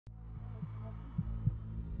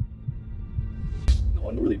No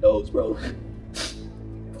one really knows, bro.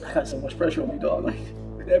 I got so much pressure on me, dog. Like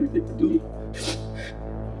everything to do.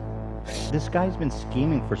 This guy's been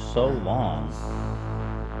scheming for so long,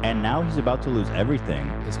 and now he's about to lose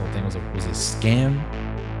everything. This whole thing was a scam.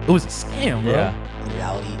 It was a scam, bro. Yeah. In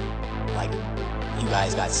reality, like, you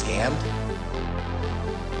guys got scammed.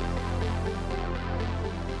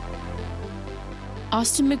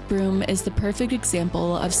 Austin McBroom is the perfect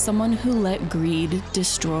example of someone who let greed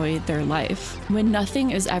destroy their life. When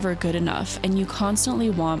nothing is ever good enough and you constantly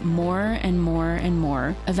want more and more and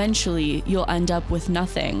more, eventually you'll end up with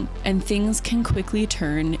nothing, and things can quickly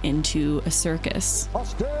turn into a circus.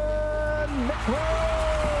 Austin McBroom!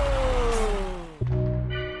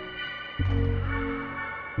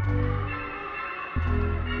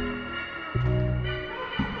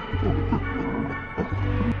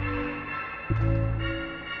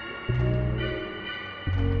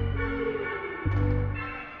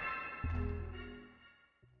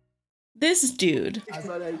 This dude. I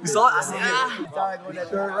saw that. You saw it? I said,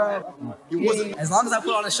 as long as I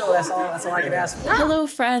put on a show, that's all I can ask for. Hello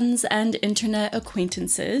friends and internet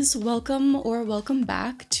acquaintances. Welcome or welcome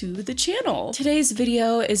back to the channel. Today's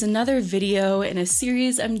video is another video in a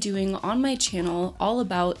series I'm doing on my channel all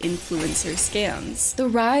about influencer scams. The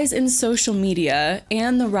rise in social media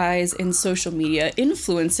and the rise in social media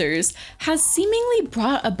influencers has seemingly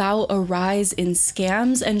brought about a rise in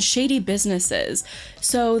scams and shady businesses.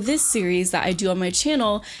 So this series that I do on my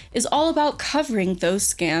channel is all about covering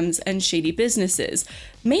those scams and shady businesses,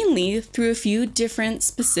 mainly through a few different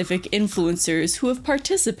specific influencers who have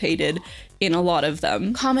participated in a lot of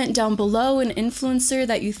them. Comment down below an influencer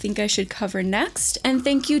that you think I should cover next, and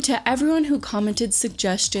thank you to everyone who commented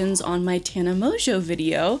suggestions on my Tana Mojo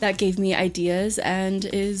video that gave me ideas and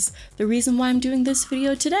is the reason why I'm doing this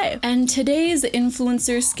video today. And today's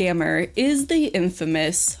influencer scammer is the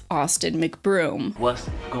infamous Austin McBroom. What's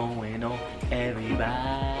going on,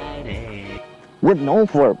 everybody? We're known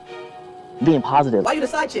for being positive. Why you the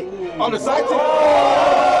side chick? On the side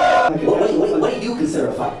What do you consider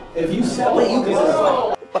a fight? if you sell, What do you consider a fight?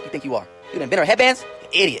 What the fuck you think you are? You done been our headbands?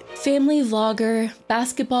 You idiot. Family vlogger,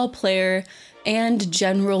 basketball player, and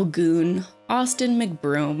general goon, Austin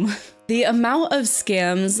McBroom. The amount of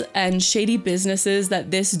scams and shady businesses that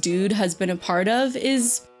this dude has been a part of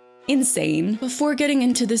is insane. Before getting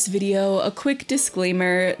into this video, a quick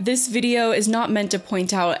disclaimer: this video is not meant to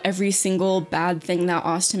point out every single bad thing that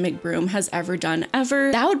Austin McBroom has ever done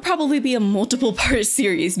ever. That would probably be a multiple part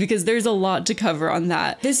series because there's a lot to cover on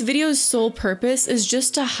that. This video's sole purpose is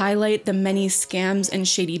just to highlight the many scams and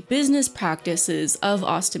shady business practices of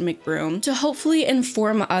Austin McBroom to hopefully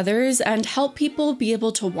inform others and help people be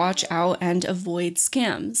able to watch out and avoid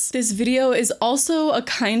scams. This video is also a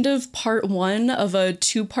kind of part one of a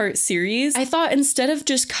two-part series. I thought instead of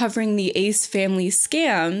just covering the Ace family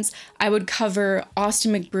scams, I would cover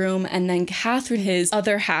Austin McBroom and then Catherine, his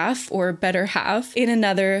other half or better half, in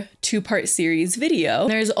another two-part series video.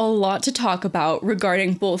 There's a lot to talk about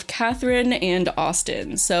regarding both Catherine and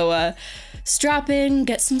Austin, so strap in,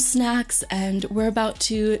 get some snacks, and we're about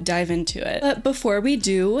to dive into it. But before we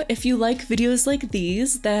do, if you like videos like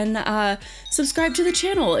these, then subscribe to the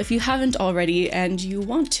channel if you haven't already and you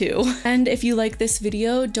want to. And if you like this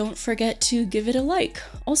video, don't forget to give it a like,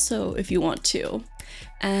 also if you want to.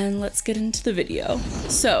 And let's get into the video.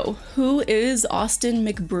 So, who is Austin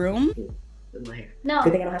McBroom? My hair. No.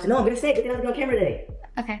 Good thing I don't have to. No, I'm gonna say it. Good thing I have to be on camera today.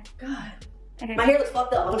 Okay. God. Okay. My hair looks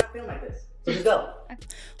fucked up. I'm not feeling like this. So just go.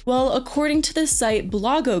 Well, according to the site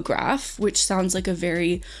Blogograph, which sounds like a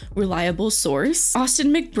very reliable source,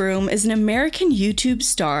 Austin McBroom is an American YouTube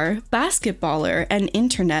star, basketballer, and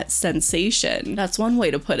internet sensation. That's one way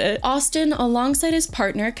to put it. Austin, alongside his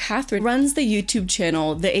partner Catherine, runs the YouTube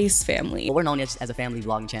channel The Ace Family. Well, we're known as a family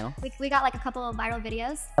vlogging channel. We got like a couple of viral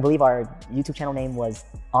videos. I believe our YouTube channel name was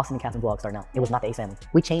Austin and Catherine Vlog starting out. It was not the Ace Family.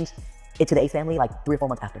 We changed it to the Ace Family like 3 or 4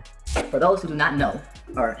 months after. For those who do not know,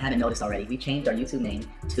 or haven't noticed already, we changed our YouTube name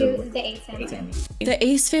to The Ace Family. The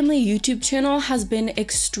Ace Family YouTube channel has been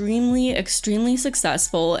extremely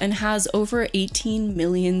successful and has over 18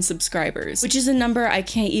 million subscribers, which is a number I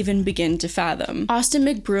can't even begin to fathom. Austin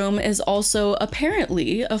McBroom is also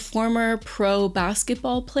apparently a former pro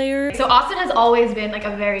basketball player. So Austin has always been like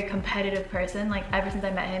a very competitive person. Like ever since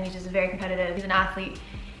I met him, he's just very competitive. He's an athlete.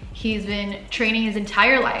 He's been training his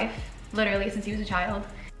entire life, literally since he was a child.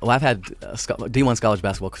 Well, I've had D1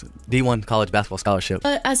 college basketball scholarship.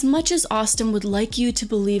 But as much as Austin would like you to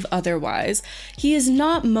believe otherwise, he is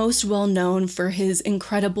not most well known for his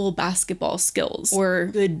incredible basketball skills or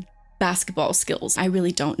good basketball skills. I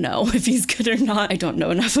really don't know if he's good or not. I don't know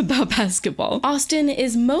enough about basketball. Austin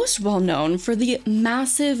is most well known for the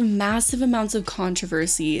massive amounts of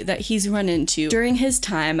controversy that he's run into during his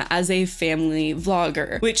time as a family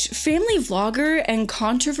vlogger, which family vlogger and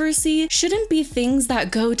controversy shouldn't be things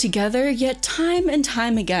that go together, yet time and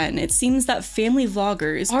time again, it seems that family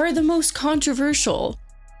vloggers are the most controversial.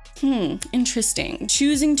 Interesting.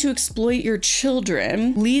 Choosing to exploit your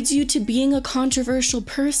children leads you to being a controversial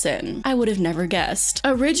person. I would have never guessed.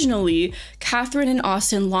 Originally, Catherine and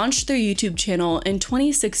Austin launched their YouTube channel in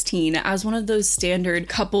 2016 as one of those standard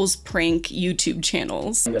couples prank YouTube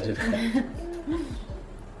channels. Okay,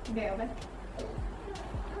 open.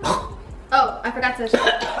 Oh, I forgot to show you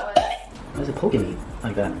what that was. Why is it poking me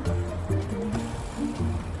like that?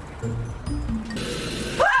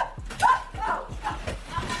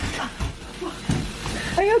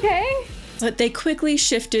 Are you okay? But they quickly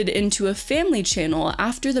shifted into a family channel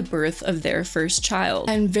after the birth of their first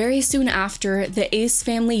child. And very soon after, the Ace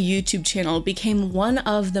Family YouTube channel became one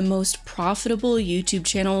of the most profitable YouTube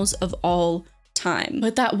channels of all time.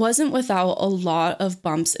 But that wasn't without a lot of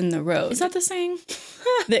bumps in the road. Is that the saying?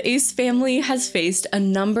 The Ace family has faced a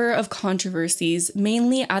number of controversies,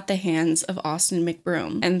 mainly at the hands of Austin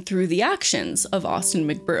McBroom and through the actions of Austin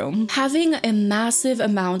McBroom. Having a massive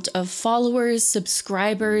amount of followers,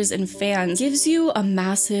 subscribers, and fans gives you a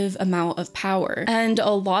massive amount of power. And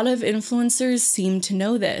a lot of influencers seem to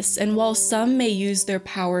know this. And while some may use their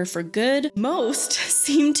power for good, most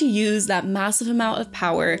seem to use that massive amount of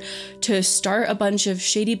power to start a bunch of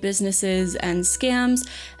shady businesses and scams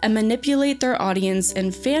and manipulate their audience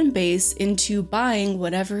and fan base into buying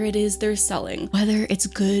whatever it is they're selling, whether it's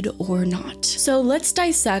good or not. So let's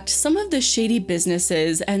dissect some of the shady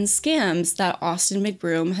businesses and scams that Austin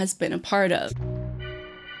McBroom has been a part of.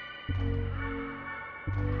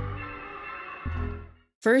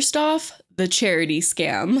 First off, the charity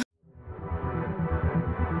scam.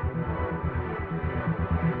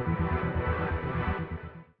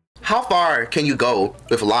 How far can you go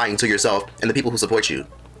with lying to yourself and the people who support you?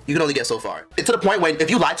 You can only get so far. It's to the point when if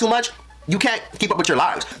you lie too much, you can't keep up with your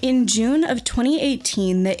lives. In June of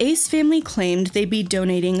 2018, the Ace family claimed they'd be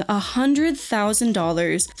donating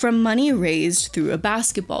 $100,000 from money raised through a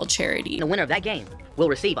basketball charity. The winner of that game will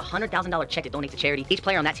receive a $100,000 check to donate to charity. Each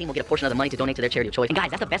player on that team will get a portion of the money to donate to their charity of choice. And guys,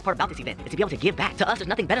 that's the best part about this event, is to be able to give back. To us, there's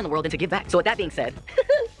nothing better in the world than to give back. So with that being said,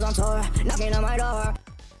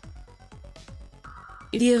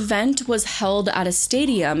 the event was held at a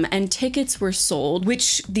stadium and tickets were sold,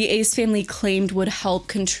 which the Ace family claimed would help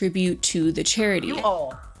contribute to the charity. You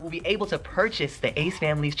all will be able to purchase the Ace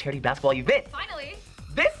family's charity basketball event. Finally!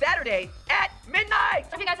 This Saturday at midnight!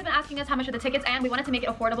 So you guys have been asking us how much are the tickets, and we wanted to make it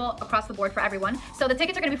affordable across the board for everyone. So the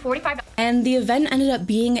tickets are going to be $45. And the event ended up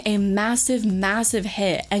being a massive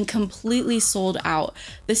hit and completely sold out.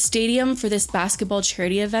 The stadium for this basketball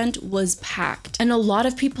charity event was packed. And a lot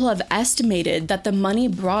of people have estimated that the money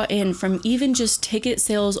brought in from even just ticket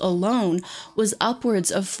sales alone was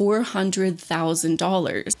upwards of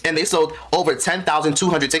 $400,000. And they sold over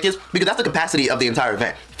 10,200 tickets because that's the capacity of the entire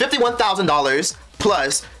event. $51,000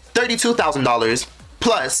 plus $32,000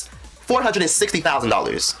 plus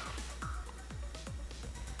 $460,000.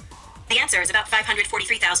 The answer is about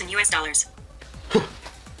 543,000 US dollars.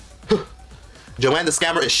 Joanne the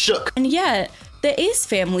scammer is shook. And yet, the Ace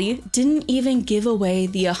family didn't even give away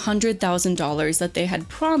the $100,000 that they had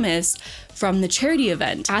promised from the charity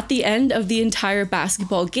event. At the end of the entire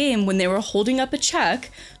basketball game, when they were holding up a check,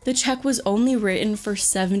 the check was only written for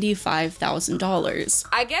 $75,000.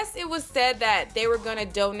 I guess it was said that they were gonna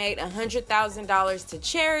donate $100,000 to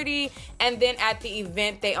charity, and then at the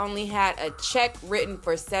event they only had a check written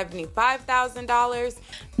for $75,000.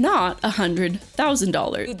 Not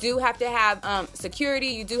 $100,000. You do have to have security,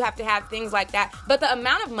 you do have to have things like that, but the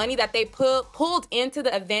amount of money that they pulled into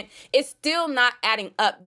the event is still not adding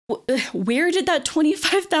up. Where did that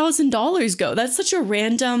 $25,000 go? That's such a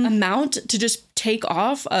random amount to just take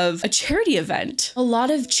off of a charity event. A lot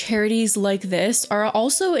of charities like this are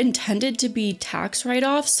also intended to be tax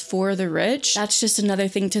write-offs for the rich. That's just another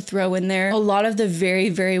thing to throw in there. A lot of the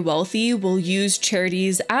very wealthy will use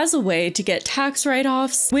charities as a way to get tax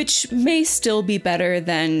write-offs, which may still be better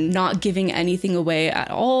than not giving anything away at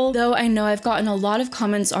all. Though I know I've gotten a lot of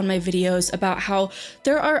comments on my videos about how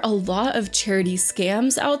there are a lot of charity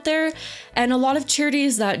scams out there and a lot of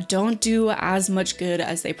charities that don't do as much good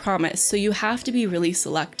as they promise. So you have to to be really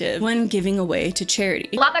selective when giving away to charity.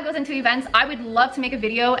 A lot that goes into events. I would love to make a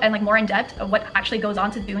video and like more in depth of what actually goes on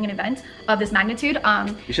to doing an event of this magnitude.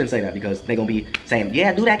 You shouldn't say that because they're gonna be saying,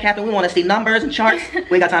 yeah, do that, Catherine. We want to see numbers and charts. We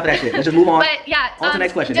ain't got time for that shit. Let's just move on. But yeah, on to the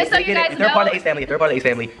next question. Just so you guys if they're part of the Ace family, if they're part of the Ace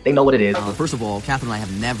family, they know what it is. First of all, Catherine and I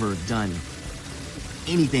have never done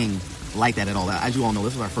anything like that at all. As you all know,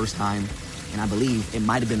 this was our first time, and I believe it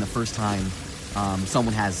might have been the first time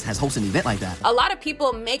someone has hosted an event like that. A lot of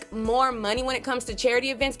people make more money when it comes to charity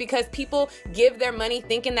events because people give their money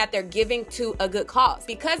thinking that they're giving to a good cause.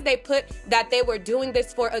 Because they put that they were doing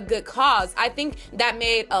this for a good cause, I think that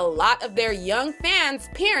made a lot of their young fans'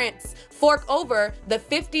 parents fork over the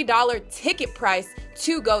 $50 ticket price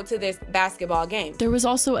to go to this basketball game. There was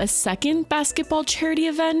also a second basketball charity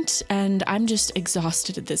event, and I'm just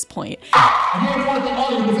exhausted at this point. Again, I want to thank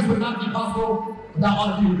all of you. This would not be possible without all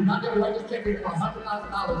of you. We're not going to write this check here for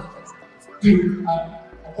 $100,000 to an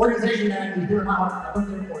organization that is doing my heart. I've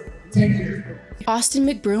been there for 10 years. Austin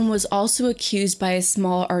McBroom was also accused by a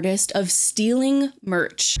small artist of stealing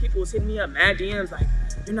merch. People was hitting me up, mad DMs, like,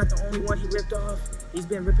 you're not the only one he ripped off. He's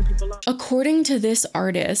been ripping people off. According to this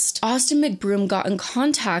artist, Austin McBroom got in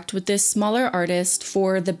contact with this smaller artist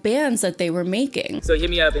for the bands that they were making. So he hit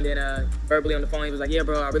me up and then verbally on the phone, he was like, yeah,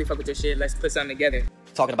 bro, I really fuck with your shit. Let's put something together.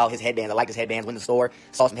 Talking about his headbands. I liked his headbands. Went to the store,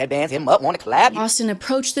 saw some headbands, hit him up, wanted to collab. Austin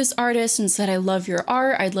approached this artist and said, I love your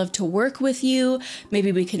art. I'd love to work with you.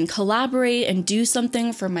 Maybe we can collaborate and do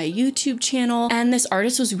something for my YouTube channel. And this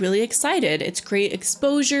artist was really excited. It's great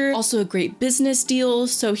exposure, also a great business deal.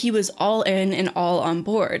 So he was all in and all on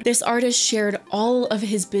board. This artist shared all of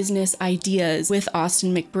his business ideas with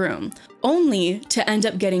Austin McBroom, only to end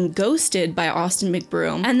up getting ghosted by Austin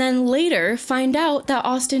McBroom, and then later find out that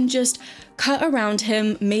Austin just cut around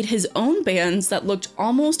him, made his own bands that looked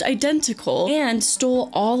almost identical, and stole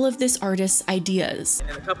all of this artist's ideas.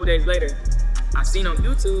 And a couple days later, I seen on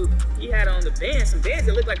YouTube, he had on the bands, some bands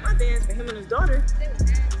that looked like my bands for him and his daughter.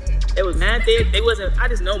 It was mad thick. They wasn't, I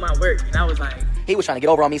just know my work, and I was like... He was trying to get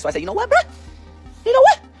over on me, so I said, you know what, bruh? You know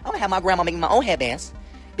what? I'm gonna have my grandma making my own headbands.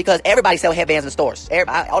 Because everybody sell headbands in the stores.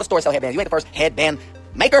 Everybody, all the stores sell headbands. You ain't the first headband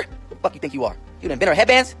maker. Who the fuck you think you are? You the inventor of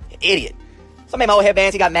headbands? You idiot. So I made my old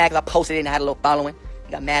headbands. He got mad because I posted it and I had a little following.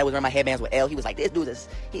 He got mad with wearing my headbands with L. He was like, this dude is,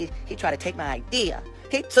 he tried to take my idea.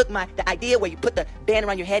 He took the idea where you put the band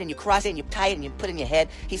around your head and you cross it and you tie it and you put it in your head.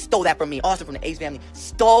 He stole that from me. Austin from the Ace family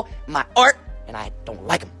stole my art and I don't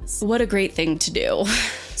like him. What a great thing to do.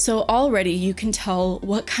 So already you can tell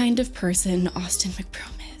what kind of person Austin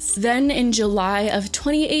McBroom is. Then in July of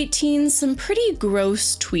 2018, some pretty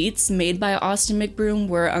gross tweets made by Austin McBroom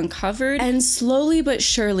were uncovered, and slowly but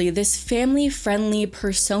surely this family-friendly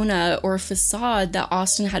persona or facade that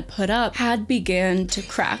Austin had put up had began to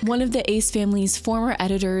crack. One of the Ace family's former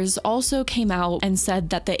editors also came out and said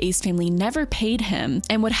that the Ace family never paid him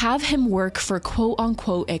and would have him work for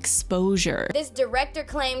quote-unquote exposure. This director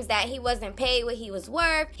claims that he wasn't paid what he was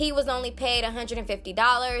worth. He was only paid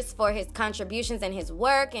 $150 for his contributions and his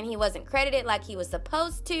work, and he wasn't credited like he was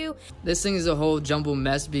supposed to. This thing is a whole jumbled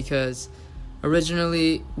mess because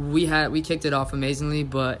originally we kicked it off amazingly,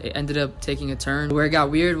 but it ended up taking a turn. Where it got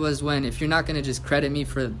weird was when, if you're not gonna just credit me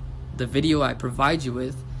for the video I provide you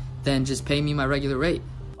with, then just pay me my regular rate.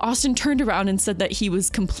 Austin turned around and said that he was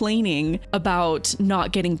complaining about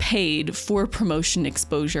not getting paid for promotion,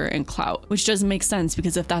 exposure, and clout, which doesn't make sense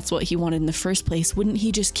because if that's what he wanted in the first place, wouldn't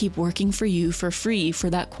he just keep working for you for free for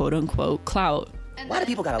that quote-unquote clout? Why do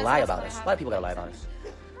people gotta lie about us? Why do people gotta lie about us?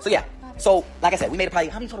 So yeah, so like I said, we made probably,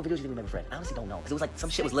 how many total videos did we make with Fred? I honestly don't know, because it was like, some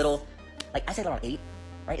shit was little, like I said around 8,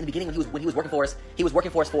 right? In the beginning when he was working for us, he was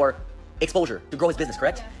working for us for exposure, to grow his business,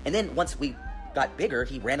 correct? And then once we got bigger,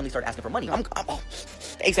 he randomly started asking for money.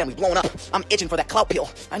 The Ace family's blowing up. I'm itching for that clout pill.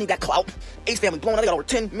 I need that clout. Ace family blowing up. They got over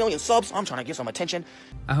 10 million subs. I'm trying to get some attention.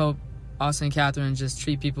 I hope Austin and Catherine just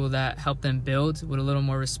treat people that help them build with a little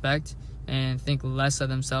more respect and think less of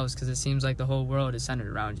themselves, because it seems like the whole world is centered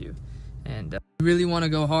around you. And if you really want to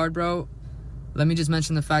go hard, bro, let me just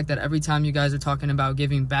mention the fact that every time you guys are talking about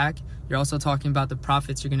giving back, you're also talking about the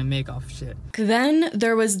profits you're going to make off of shit. Then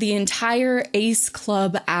there was the entire Ace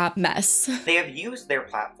Club app mess. They have used their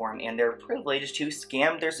platform and their privilege to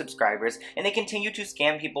scam their subscribers, and they continue to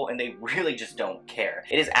scam people, and they really just don't care.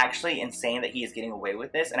 It is actually insane that he is getting away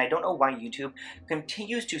with this, and I don't know why YouTube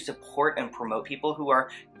continues to support and promote people who are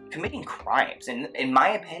committing crimes. And in my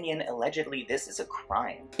opinion, allegedly, this is a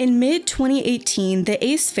crime. In mid-2018, the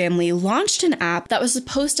Ace family launched an app that was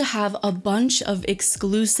supposed to have a bunch of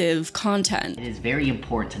exclusive content. It is very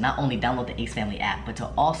important to not only download the Ace Family app, but to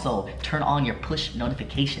also turn on your push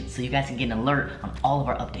notifications so you guys can get an alert on all of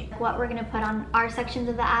our updates. What we're gonna put on our sections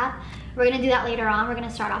of the app, We're gonna do that later on. We're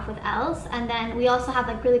gonna start off with L's, and then we also have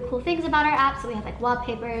like really cool things about our app. So we have like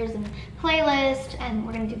wallpapers and playlists, and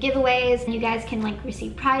we're gonna do giveaways, and you guys can like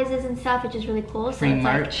receive prizes and stuff, which is really cool. So Free it's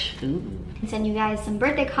merch. Like, and send you guys some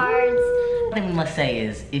birthday cards. One thing we must say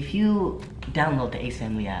is, if you download the Ace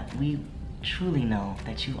Family app, we truly know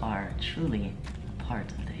that you are truly a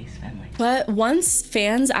part of the Ace family. But once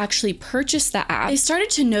fans actually purchased the app, they started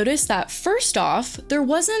to notice that first off, there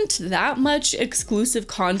wasn't that much exclusive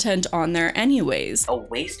content on there anyways. A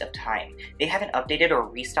waste of time. They haven't updated or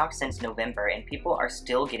restocked since November and people are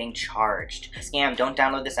still getting charged. Scam, don't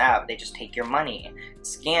download this app, they just take your money.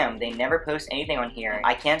 Scam, they never post anything on here.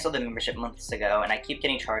 I canceled the membership months ago and I keep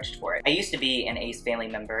getting charged for it. I used to be an Ace family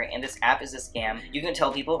member and this app is a scam. You can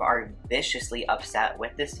tell people are viciously upset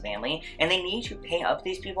with this family and they need to pay up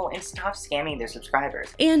these people and stop scamming their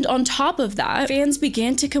subscribers. And on top of that, fans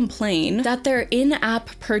began to complain that their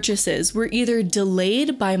in-app purchases were either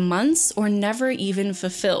delayed by months or never even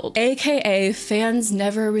fulfilled, aka fans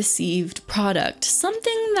never received product,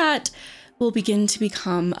 something that will begin to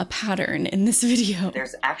become a pattern in this video.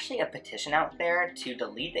 There's actually a petition out there to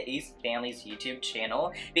delete the Ace family's YouTube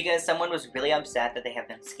channel because someone was really upset that they have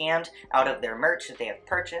been scammed out of their merch that they have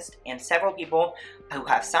purchased, and several people who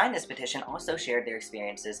have signed this petition also shared their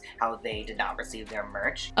experiences, how they did not receive their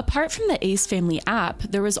merch. Apart from the Ace Family app,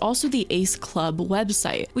 there was also the Ace Club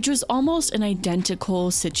website, which was almost an identical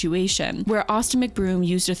situation, where Austin McBroom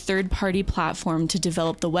used a third-party platform to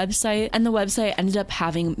develop the website, and the website ended up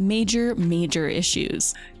having major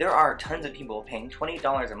issues. There are tons of people paying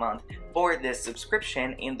 $20 a month for this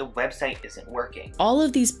subscription and the website isn't working. All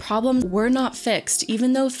of these problems were not fixed,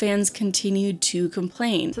 even though fans continued to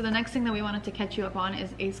complain. So the next thing that we wanted to catch you up on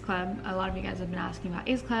is Ace Club. A lot of you guys have been asking about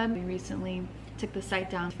Ace Club. We recently took the site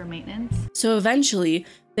down for maintenance. So eventually,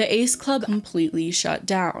 the Ace Club completely shut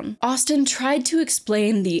down. Austin tried to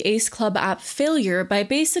explain the Ace Club app failure by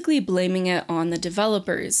basically blaming it on the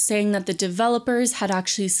developers, saying that the developers had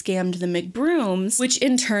actually scammed the McBrooms, which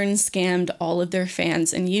in turn scammed all of their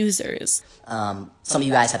fans and users. Some of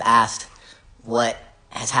you guys have asked what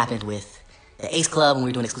has happened with the Ace Club when we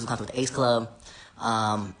were doing exclusive content with the Ace Club.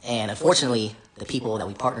 And unfortunately, the people that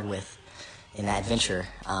we partnered with in that adventure,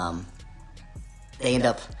 they end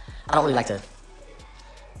up, I don't really like to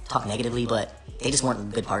talk negatively, but they just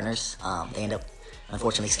weren't good partners. They end up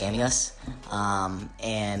unfortunately scamming us,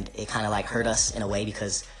 and it kind of like hurt us in a way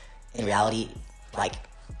because in reality, like,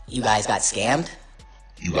 you guys got scammed.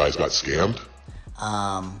 You guys got scammed?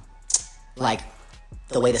 Like,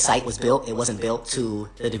 the way the site was built, it wasn't built to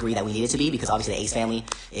the degree that we needed to be, because obviously the Ace family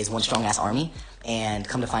is one strong ass army, and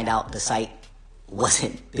come to find out the site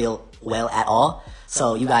wasn't built well at all.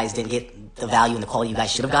 So you guys didn't get the value and the quality you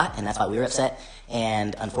guys should have got, and that's why we were upset.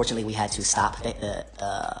 And unfortunately, we had to stop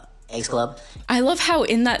the Ace Club. I love how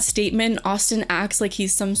in that statement, Austin acts like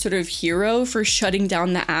he's some sort of hero for shutting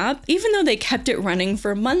down the app, even though they kept it running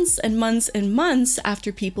for months and months and months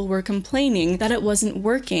after people were complaining that it wasn't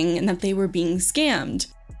working and that they were being scammed.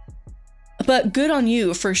 But good on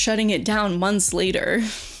you for shutting it down months later.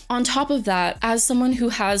 On top of that, as someone who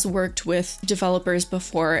has worked with developers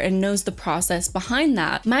before and knows the process behind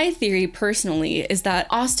that, my theory personally is that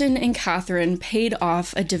Austin and Catherine paid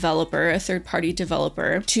off a developer, a third-party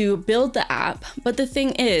developer, to build the app. But the thing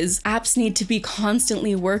is, apps need to be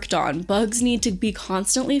constantly worked on. Bugs need to be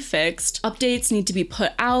constantly fixed. Updates need to be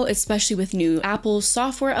put out, especially with new Apple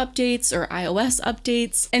software updates or iOS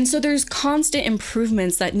updates. And so there's constant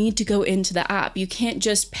improvements that need to go into the app. You can't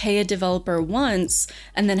just pay a developer once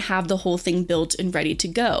and then have the whole thing built and ready to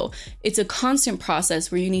go. It's a constant process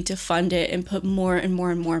where you need to fund it and put more and more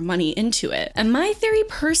and more money into it. And my theory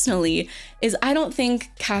personally is I don't think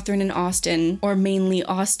Catherine and Austin, or mainly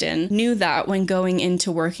Austin, knew that when going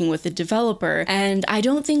into working with the developer, and I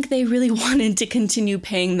don't think they really wanted to continue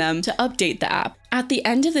paying them to update the app. At the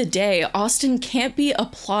end of the day, Austin can't be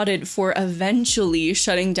applauded for eventually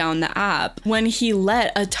shutting down the app when he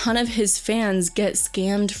let a ton of his fans get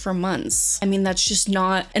scammed for months. I mean, that's just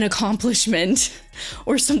not an accomplishment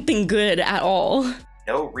or something good at all.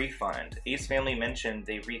 No refund. Ace family mentioned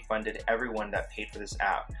they refunded everyone that paid for this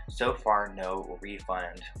app. So far, no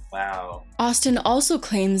refund. Wow. Austin also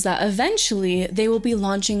claims that eventually they will be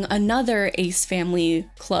launching another Ace Family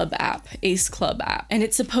Club app, Ace Club app, and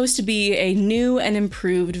it's supposed to be a new and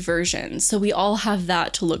improved version. So we all have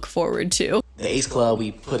that to look forward to. The Ace Club,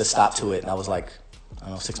 we put a stop to it, and that was like, I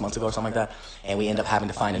don't know, 6 months ago or something like that. And we end up having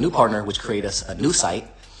to find a new partner, which created us a new site.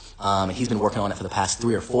 And he's been working on it for the past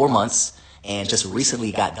 3 or 4 months. And just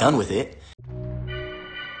recently got done with it.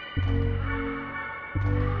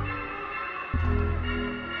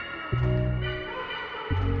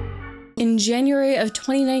 In January of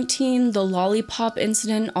 2019, the Lollipop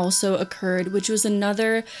Incident also occurred, which was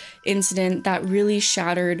another incident that really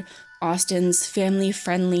shattered Austin's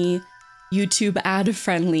family-friendly, YouTube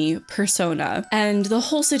ad-friendly persona. And the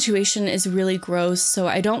whole situation is really gross, so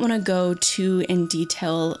I don't want to go too in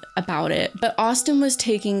detail about it. But Austin was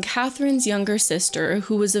taking Catherine's younger sister,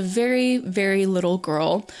 who was a very, very little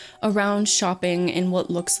girl, around shopping in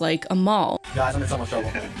what looks like a mall. Guys, I'm in so much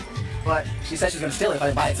trouble. But she said she's gonna steal it if I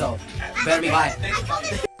didn't buy it, so better be buy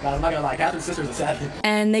it. God, I'm not gonna lie, Catherine's sister's a sad thing.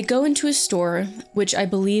 And they go into a store, which I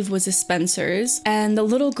believe was a Spencer's, and the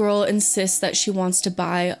little girl insists that she wants to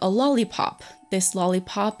buy a lollipop. This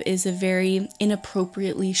lollipop is a very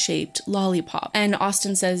inappropriately shaped lollipop. And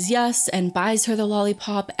Austin says yes and buys her the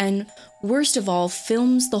lollipop, and worst of all,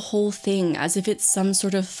 films the whole thing as if it's some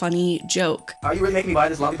sort of funny joke. Are you really making me buy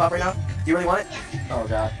this lollipop right now? Do you really want it? Oh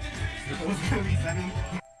God.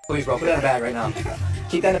 Please, bro, put it in the bag right now.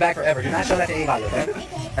 Keep that in the bag forever. Do not show that to anybody, okay?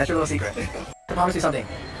 That's your little secret. I promise you something.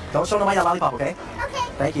 Don't show nobody that lollipop, okay? Okay.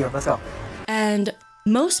 Thank you. Let's go. And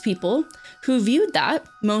most people who viewed that,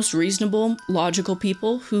 most reasonable, logical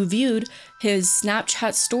people who viewed his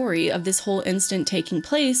Snapchat story of this whole incident taking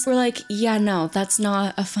place were like, yeah, no, that's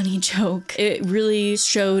not a funny joke. It really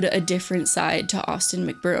showed a different side to Austin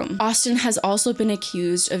McBroom. Austin has also been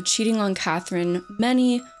accused of cheating on Catherine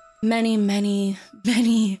many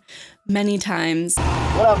times.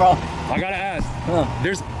 What up, bro? I gotta ask.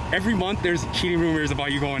 There's every month there's cheating rumors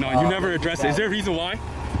about you going on. You never address it. Is there a reason why?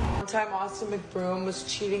 One time Austin McBroom was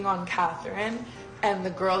cheating on Catherine, and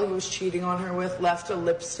the girl he was cheating on her with left a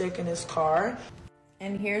lipstick in his car.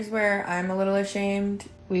 And here's where I'm a little ashamed.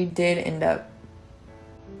 We did end up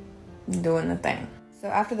doing the thing. So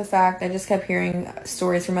after the fact, I just kept hearing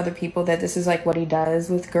stories from other people that this is like what he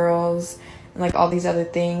does with girls and like all these other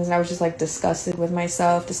things, and I was just like disgusted with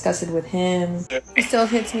myself, disgusted with him. It still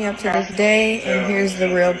hits me up to this day, and here's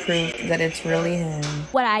the real proof that it's really him.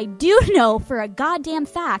 What I do know for a goddamn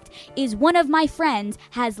fact is one of my friends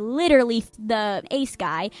has literally the ace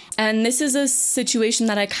guy. And this is a situation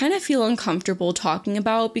that I kind of feel uncomfortable talking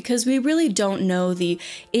about because we really don't know the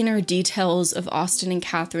inner details of Austin and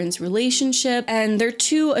Catherine's relationship, and they're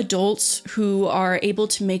two adults who are able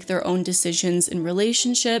to make their own decisions in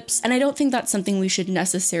relationships, and I don't think that's something we should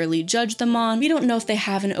necessarily judge them on. We don't know if they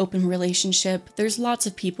have an open relationship. There's lots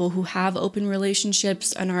of people who have open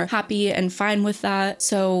relationships and are happy and fine with that.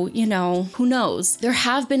 So, you know, who knows? There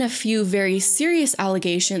have been a few very serious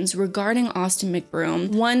allegations regarding Austin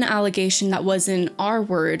McBroom. One allegation that was an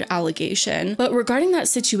R-word allegation, but regarding that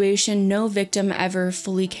situation, no victim ever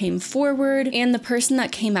fully came forward, and the person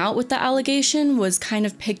that came out with the allegation was kind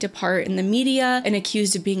of picked apart in the media and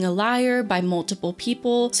accused of being a liar by multiple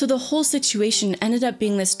people. So the whole situation ended up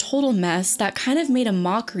being this total mess that kind of made a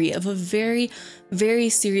mockery of a very, very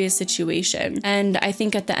serious situation. And I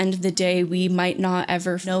think at the end of the day, we might not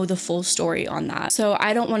ever know the full story on that. So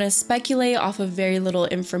I don't want to speculate off of very little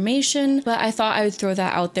information, but I thought I would throw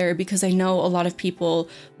that out there because I know a lot of people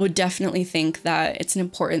would definitely think that it's an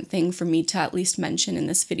important thing for me to at least mention in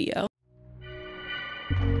this video.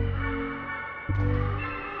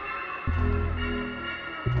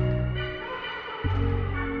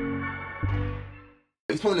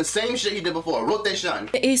 He's pulling the same shit he did before. Rotation.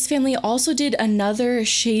 The Ace family also did another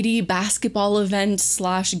Shady basketball event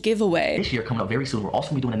slash giveaway. This year, coming up very soon, we're also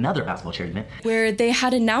going to be doing another basketball charity event, where they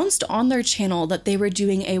had announced on their channel that they were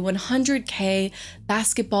doing a 100K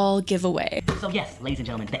basketball giveaway. So yes, ladies and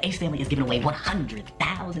gentlemen, the Ace family is giving away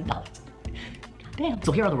 $100,000. Damn.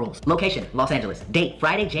 So here are the rules. Location, Los Angeles. Date,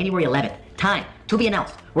 Friday, January 11th. Time, to be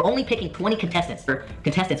announced. We're only picking 20 contestants.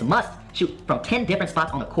 Contestants must shoot from 10 different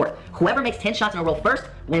spots on the court. Whoever makes 10 shots in a row first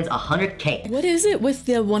wins $100K. What is it with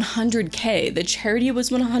the 100K? The charity was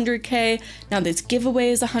 100K, now this giveaway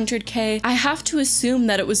is 100K. I have to assume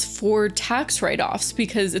that it was for tax write-offs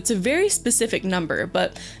because it's a very specific number,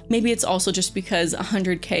 but maybe it's also just because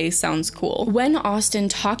 100K sounds cool. When Austin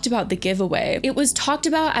talked about the giveaway, it was talked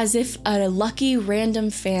about as if a lucky random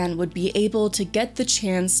fan would be able to get the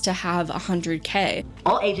chance to have 100K.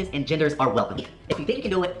 All ages and genders are welcome. If you think you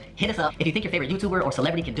can do it, hit us up. If you think your favorite YouTuber or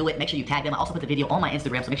celebrity can do it, make sure you tag them. I also put the video on my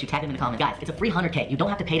Instagram, so make sure you tag them in the comments. Guys, it's a free 100K. You don't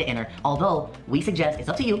have to pay to enter, although we suggest, it's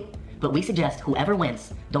up to you, but we suggest whoever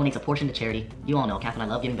wins donates a portion to charity. You all know, Catherine,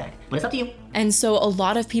 I love giving back, but it's up to you. And so a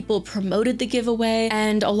lot of people promoted the giveaway,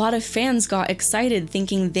 and a lot of fans got excited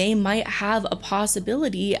thinking they might have a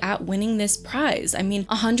possibility at winning this prize. I mean,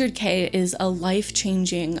 100K is a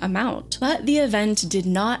life-changing amount, but the event did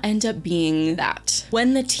not end up being that.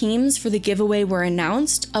 When the teams for the giveaway were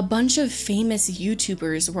announced, a bunch of famous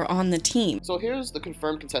YouTubers were on the team. So here's the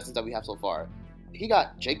confirmed contestants that we have so far. He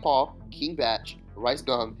got Jake Paul, King Batch, Rice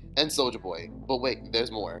Gum, and Soulja Boy. But wait,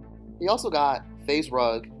 there's more. He also got FaZe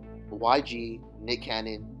Rug, YG, Nick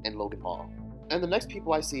Cannon, and Logan Paul. And the next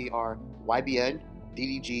people I see are YBN,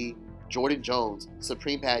 DDG, Jordan Jones,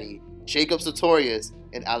 Supreme Patty, Jacob Sartorius,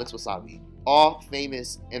 and Alex Wasabi. All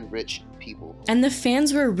famous and rich people. And the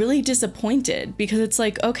fans were really disappointed because it's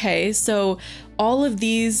like, okay, so all of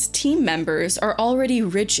these team members are already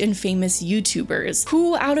rich and famous YouTubers.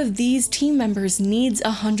 Who out of these team members needs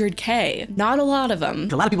 100K? Not a lot of them.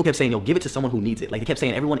 A lot of people kept saying, yo, give it to someone who needs it. Like, they kept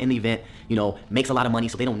saying everyone in the event, you know, makes a lot of money,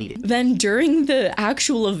 so they don't need it. Then during the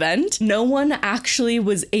actual event, no one actually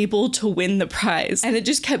was able to win the prize. And it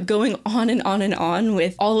just kept going on and on and on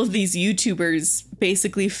with all of these YouTubers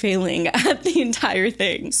basically failing at the entire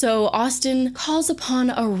thing. So Austin calls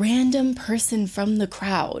upon a random person from the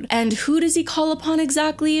crowd. And who does he call upon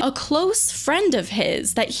exactly? A close friend of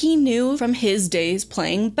his that he knew from his days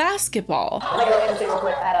playing basketball. I'd like to go ahead and say real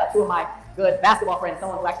quick, I had two of my good basketball friends,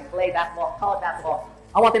 someone who actually played basketball, college basketball.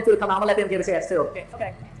 I want them two to come out. I'm gonna let them give a chance too.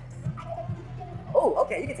 Okay. Oh,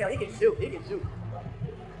 okay, you can tell he can shoot,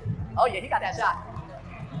 Oh yeah, he got that shot.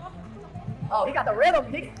 Oh, he got the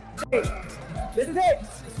rhythm. This is it.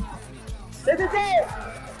 This is it.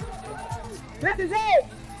 This is it.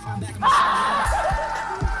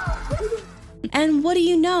 And what do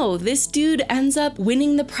you know? This dude ends up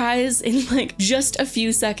winning the prize in like just a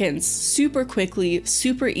few seconds. Super quickly,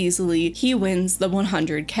 super easily, he wins the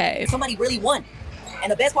 100K. Somebody really won.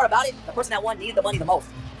 And the best part about it, the person that won needed the money the most.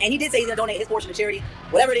 And he did say he's gonna donate his portion to charity.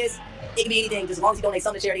 Whatever it is, it can be anything, just as long as he donates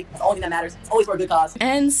something to charity. That's the only thing that matters. It's always for a good cause.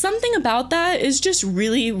 And something about that is just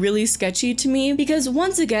really, really sketchy to me because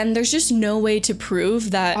once again, there's just no way to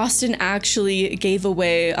prove that Austin actually gave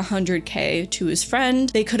away 100K to his friend.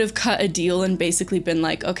 They could have cut a deal and basically been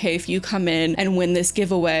like, okay, if you come in and win this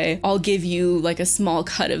giveaway, I'll give you like a small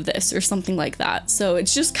cut of this or something like that. So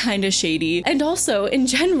it's just kind of shady. And also, in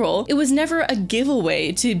general, it was never a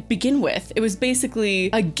giveaway to begin with. It was basically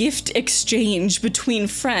a gift exchange between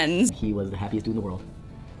friends. He was the happiest dude in the world.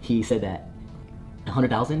 He said that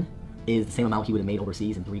 100,000 is the same amount he would have made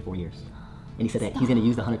overseas in 3-4 years. And he said that he's gonna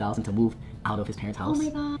use the 100,000 to move out of his parents' house. Oh my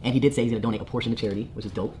God. And he did say he's gonna donate a portion to charity, which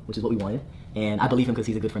is dope, which is what we wanted. And I believe him because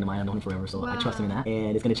he's a good friend of mine. I've known him forever, so I trust him in that.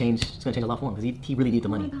 And it's gonna change a lot for him because he really needs the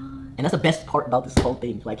money. And that's the best part about this whole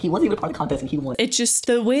thing. Like, he wasn't even a part of the contest and he won. It's just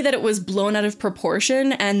the way that it was blown out of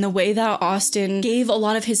proportion and the way that Austin gave a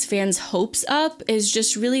lot of his fans' hopes up is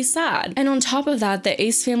just really sad. And on top of that, the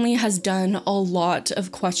Ace family has done a lot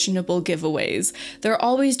of questionable giveaways. They're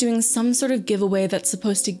always doing some sort of giveaway that's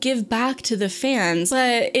supposed to give back to the fans,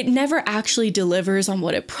 but it never actually delivers on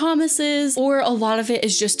what it promises, or a lot of it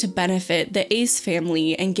is just to benefit the Ace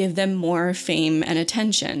family and give them more fame and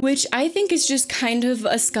attention, which I think is just kind of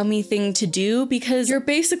a scummy thing to do because you're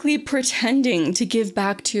basically pretending to give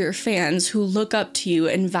back to your fans who look up to you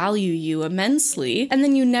and value you immensely, and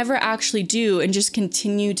then you never actually do and just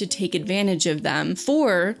continue to take advantage of them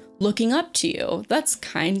for looking up to you. That's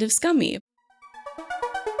kind of scummy.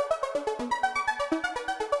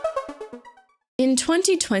 In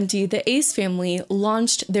 2020, the Ace family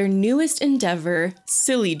launched their newest endeavor,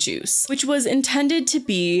 Silly Juice, which was intended to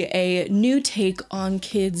be a new take on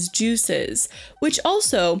kids' juices, which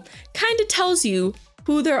also kind of tells you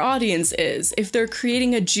who their audience is. If they're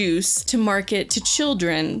creating a juice to market to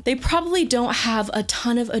children, they probably don't have a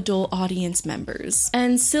ton of adult audience members.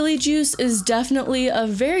 And Silly Juice is definitely a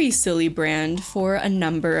very silly brand for a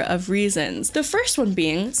number of reasons. The first one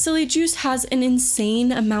being, Silly Juice has an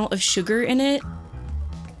insane amount of sugar in it.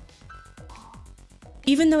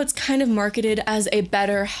 Even though it's kind of marketed as a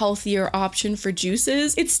better, healthier option for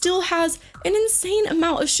juices, it still has an insane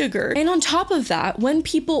amount of sugar. And on top of that, when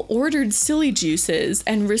people ordered Silly Juices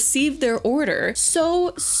and received their order,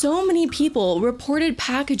 so many people reported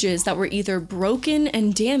packages that were either broken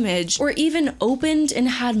and damaged or even opened and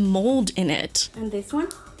had mold in it. And this one?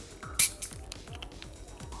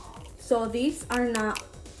 So these are not,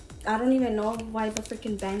 I don't even know why the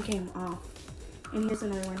freaking band came off. And here's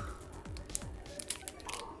another one.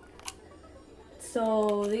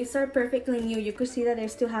 So these are perfectly new. You could see that they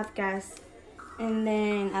still have gas. And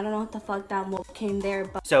then I don't know what the fuck that mold came there,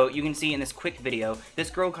 but so you can see in this quick video, this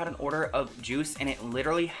girl got an order of juice and it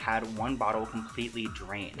literally had one bottle completely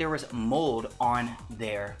drained. There was mold on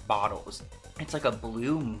their bottles. It's like a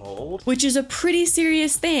blue mold. Which is a pretty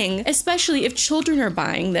serious thing, especially if children are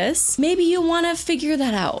buying this. Maybe you want to figure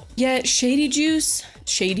that out. Yet Shady Juice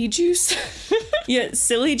Yet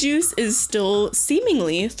Silly Juice is still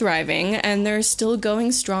seemingly thriving, and they're still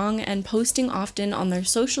going strong and posting often on their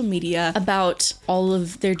social media about all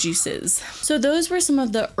of their juices. So those were some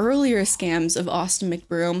of the earlier scams of Austin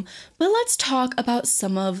McBroom, but let's talk about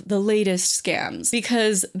some of the latest scams,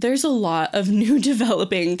 because there's a lot of new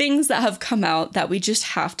developing things that have come out that we just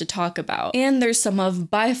have to talk about. And there's some of,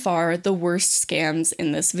 by far, the worst scams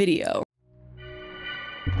in this video.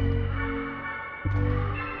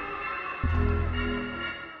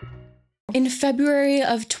 In February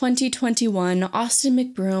of 2021, Austin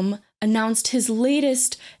McBroom announced his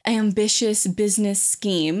latest ambitious business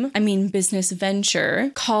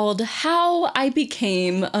venture called How I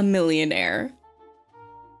Became a Millionaire.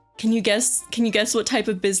 Can you guess what type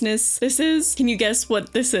of business this is? Can you guess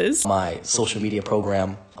what this is? My social media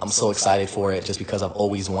program, I'm so excited for it just because I've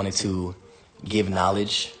always wanted to give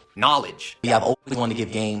knowledge. Yeah, I've always wanted to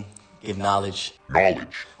give knowledge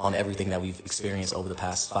on everything that we've experienced over the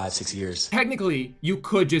past 5-6 years. Technically, you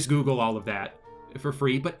could just Google all of that for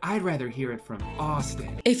free, but I'd rather hear it from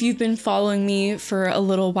Austin. If you've been following me for a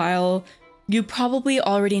little while, you probably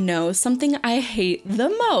already know something I hate the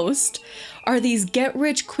most are these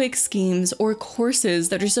get-rich-quick schemes or courses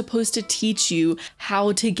that are supposed to teach you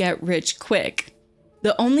how to get rich quick.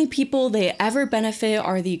 The only people they ever benefit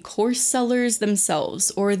are the course sellers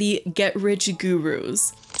themselves, or the get-rich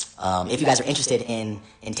gurus. If you guys are interested in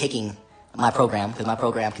taking my program, because my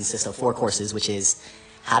program consists of 4 courses, which is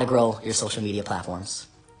how to grow your social media platforms,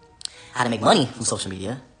 how to make money from social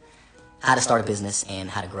media, how to start a business,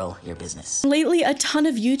 and how to grow your business. Lately, a ton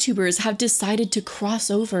of YouTubers have decided to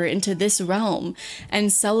cross over into this realm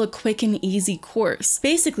and sell a quick and easy course.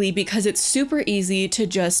 Basically because it's super easy to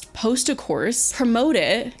just post a course, promote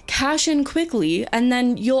it, cash in quickly, and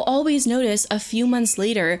then you'll always notice a few months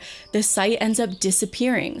later, the site ends up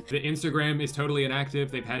disappearing. The Instagram is totally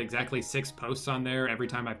inactive. They've had exactly 6 posts on there every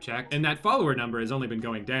time I've checked, and that follower number has only been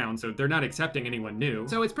going down, so they're not accepting anyone new.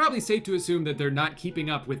 So it's probably safe to assume that they're not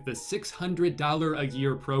keeping up with the $600 a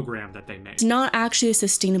year program that they make. It's not actually a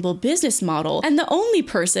sustainable business model, and the only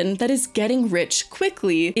person that is getting rich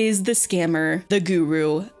quickly is the scammer, the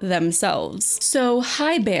guru themselves. So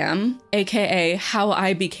HiBam, aka How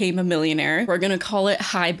I Became a Millionaire, we're gonna call it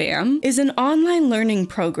HiBam, is an online learning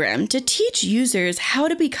program to teach users how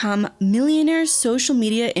to become millionaire social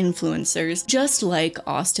media influencers, just like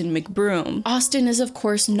Austin McBroom. Austin is of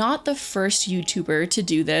course not the first YouTuber to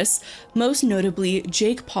do this. Most notably,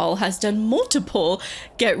 Jake Paul has done multiple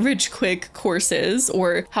get-rich-quick courses,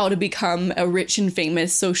 or how to become a rich and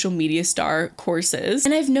famous social media star courses.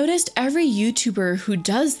 And I've noticed every YouTuber who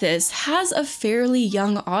does this has a fairly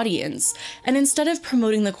young audience. And instead of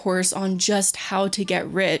promoting the course on just how to get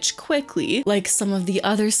rich quickly, like some of the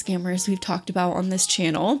other scammers we've talked about on this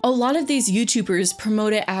channel, a lot of these YouTubers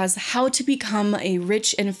promote it as how to become a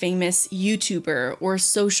rich and famous YouTuber or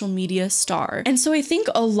social media star. And so I think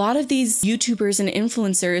a lot of these YouTubers and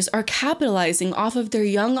influencers are capitalizing off of their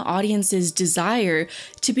young audience's desire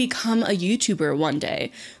to become a YouTuber one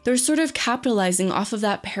day. They're sort of capitalizing off of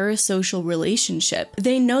that parasocial relationship.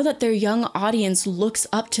 They know that their young audience looks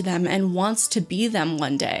up to them and wants to be them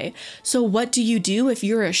one day. So what do you do if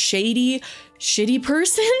you're a shitty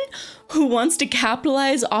person who wants to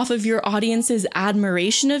capitalize off of your audience's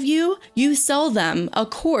admiration of you? You sell them a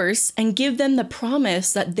course and give them the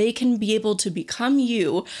promise that they can be able to become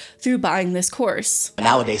you through buying this course.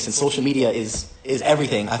 Nowadays, since social media is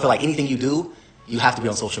everything, I feel like anything you do, you have to be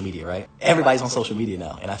on social media, right? Everybody's on social media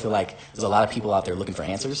now, and I feel like there's a lot of people out there looking for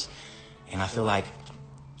answers, and I feel like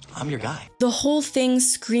I'm your guy. The whole thing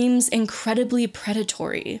screams incredibly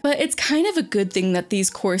predatory, but it's kind of a good thing that these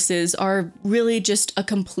courses are really just a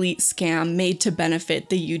complete scam made to benefit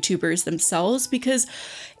the YouTubers themselves, because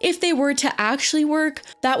if they were to actually work,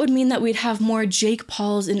 that would mean that we'd have more Jake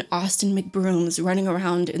Pauls and Austin McBrooms running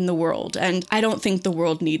around in the world, and I don't think the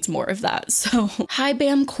world needs more of that. So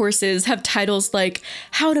HiBam courses have titles like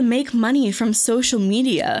How to Make Money from Social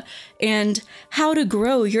Media and How to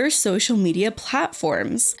Grow Your Social Media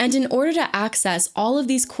Platforms. And in order to access all of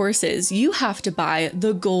these courses, you have to buy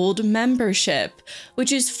the Gold membership,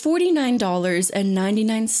 which is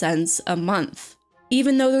 $49.99 a month.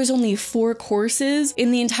 Even though there's only 4 courses in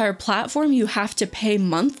the entire platform, you have to pay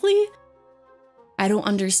monthly? I don't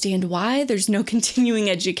understand why. There's no continuing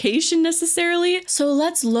education necessarily. So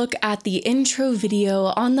let's look at the intro video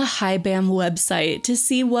on the HiBam website to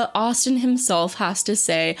see what Austin himself has to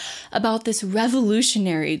say about this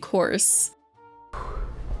revolutionary course.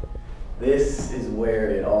 This is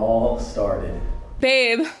where it all started.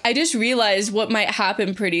 Babe, I just realized what might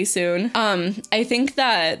happen pretty soon. I think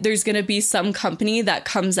that there's gonna be some company that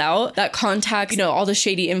comes out that contacts, you know, all the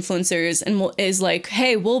shady influencers and is like,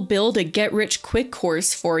 hey, we'll build a get rich quick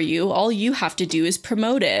course for you. All you have to do is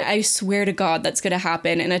promote it. I swear to God that's gonna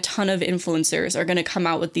happen, and a ton of influencers are gonna come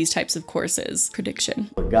out with these types of courses.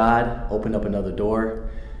 Prediction. But God opened up another door,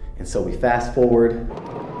 and so we fast forward.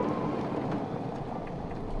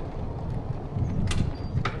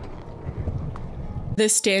 The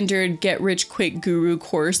standard get rich quick guru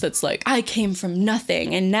course that's like, I came from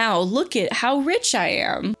nothing and now look at how rich I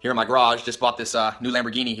am. Here in my garage, just bought this new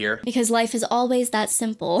Lamborghini here. Because life is always that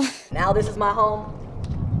simple. Now this is my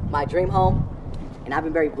home, my dream home, and I've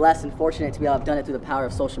been very blessed and fortunate to be able to have done it through the power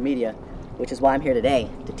of social media, which is why I'm here today,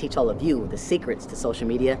 to teach all of you the secrets to social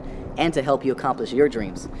media and to help you accomplish your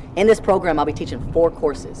dreams. In this program, I'll be teaching 4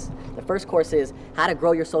 courses. The first course is how to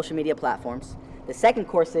grow your social media platforms. The second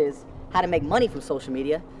course is how to make money from social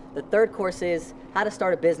media. The third course is how to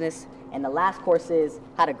start a business. And the last course is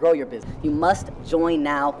how to grow your business. You must join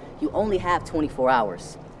now. You only have 24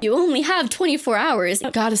 hours. You only have 24 hours.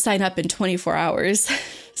 Gotta sign up in 24 hours.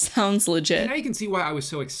 Sounds legit. Now you can see why I was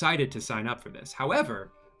so excited to sign up for this.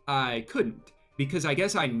 However, I couldn't, because I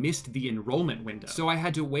guess I missed the enrollment window. So I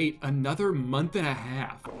had to wait another month and a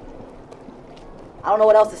half. I don't know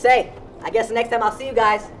what else to say. I guess the next time I'll see you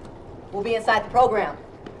guys, we'll be inside the program.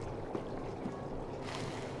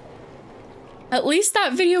 At least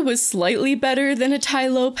that video was slightly better than a Ty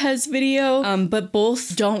Lopez video, but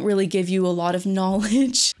both don't really give you a lot of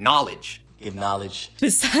knowledge. Knowledge. Give knowledge.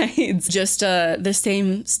 Besides just the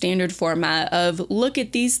same standard format of, look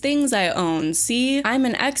at these things I own. See, I'm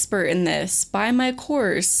an expert in this. Buy my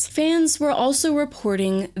course. Fans were also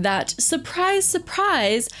reporting that, surprise,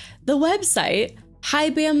 surprise, the website,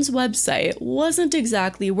 HiBam's website, wasn't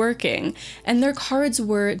exactly working, and their cards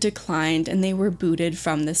were declined and they were booted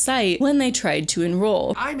from the site when they tried to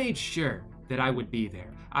enroll. I made sure that I would be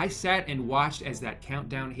there. I sat and watched as that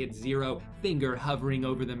countdown hit 0, finger hovering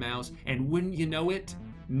over the mouse, and wouldn't you know it,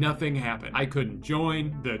 nothing happened. I couldn't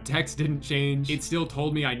join, the text didn't change, it still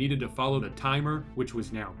told me I needed to follow the timer, which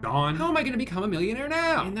was now gone. How am I gonna become a millionaire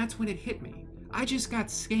now? And that's when it hit me. I just got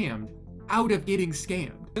scammed out of getting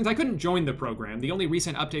scammed. Since I couldn't join the program, the only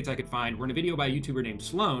recent updates I could find were in a video by a YouTuber named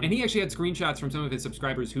Sloan, and he actually had screenshots from some of his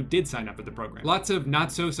subscribers who did sign up for the program. Lots of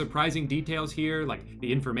not so surprising details here, like the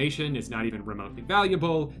information is not even remotely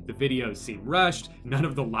valuable, the videos seem rushed, none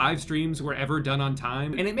of the live streams were ever done on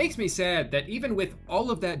time, and it makes me sad that even with all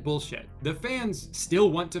of that bullshit, the fans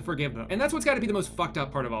still want to forgive them. And that's what's gotta be the most fucked up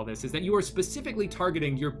part of all this, is that you are specifically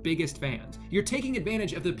targeting your biggest fans. You're taking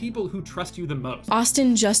advantage of the people who trust you the most.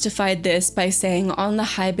 Austin justified this by saying on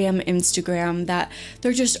the HiBam Instagram that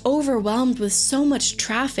they're just overwhelmed with so much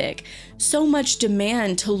traffic, so much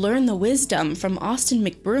demand to learn the wisdom from Austin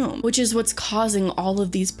McBroom, which is what's causing all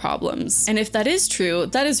of these problems. And if that is true,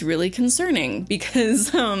 that is really concerning,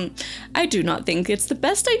 because I do not think it's the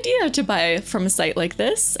best idea to buy from a site like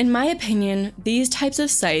this. In my opinion, these types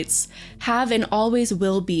of sites have and always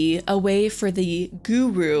will be a way for the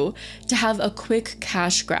guru to have a quick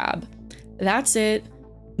cash grab. That's it.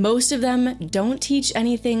 Most of them don't teach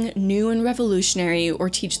anything new and revolutionary or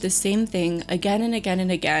teach the same thing again and again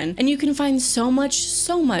and again. And you can find so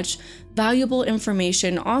much valuable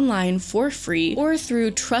information online for free or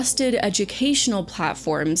through trusted educational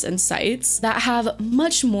platforms and sites that have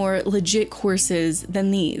much more legit courses than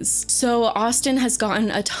these. So Austin has gotten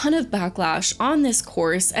a ton of backlash on this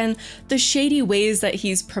course and the shady ways that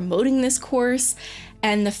he's promoting this course.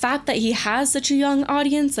 And the fact that he has such a young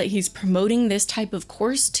audience that he's promoting this type of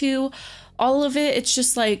course to, all of it, it's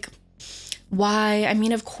just like, why? I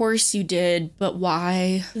mean, of course you did, but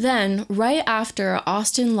why? Then, right after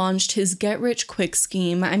Austin launched his get-rich-quick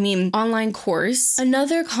scheme, online course,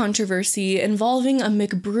 another controversy involving a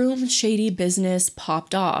McBroom shady business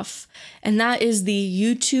popped off. And that is the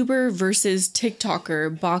YouTuber versus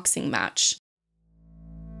TikToker boxing match.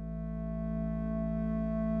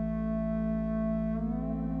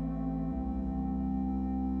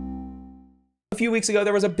 A few weeks ago,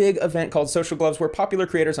 there was a big event called Social Gloves where popular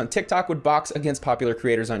creators on TikTok would box against popular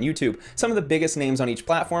creators on YouTube. Some of the biggest names on each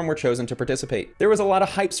platform were chosen to participate. There was a lot of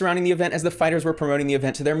hype surrounding the event as the fighters were promoting the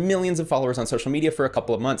event to their millions of followers on social media for a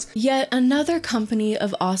couple of months. Yet another company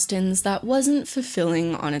of Austin's that wasn't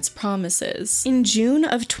fulfilling on its promises. In June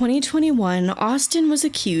of 2021, Austin was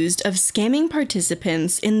accused of scamming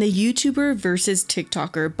participants in the YouTuber versus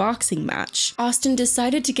TikToker boxing match. Austin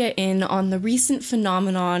decided to get in on the recent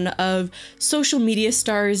phenomenon of social media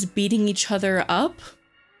stars beating each other up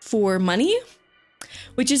for money.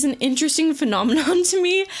 which is an interesting phenomenon to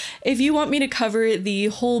me. If you want me to cover the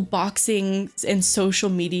whole boxing and social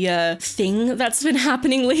media thing that's been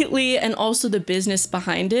happening lately, and also the business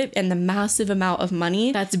behind it and the massive amount of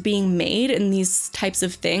money that's being made in these types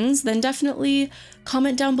of things, then definitely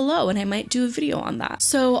comment down below and I might do a video on that.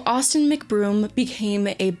 So Austin McBroom became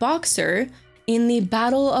a boxer in the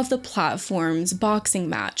Battle of the Platforms boxing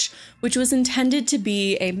match, which was intended to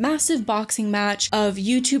be a massive boxing match of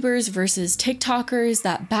YouTubers versus TikTokers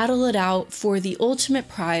that battle it out for the ultimate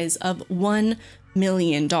prize of $1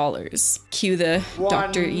 million. Cue the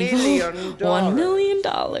Dr. Evil. $1 million.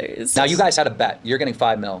 Now you guys had a bet. You're getting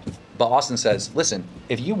 5 mil. But Austin says, listen,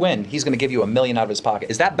 if you win, he's going to give you $1 million out of his pocket.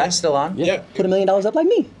 Is that bet still on? Yeah. Put $1 million up like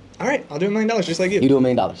me. All right, I'll do $1 million just like you. You do $1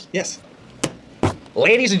 million. Yes.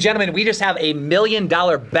 Ladies and gentlemen, we just have a $1 million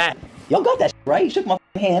bet. Y'all got that shit, right? You shook my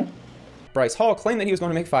hand. Bryce Hall claimed that he was going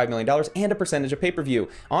to make $5 million and a percentage of pay-per-view.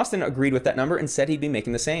 Austin agreed with that number and said he'd be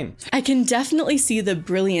making the same. I can definitely see the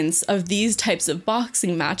brilliance of these types of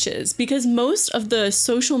boxing matches because most of the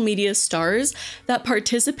social media stars that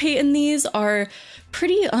participate in these are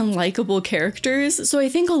pretty unlikable characters, so I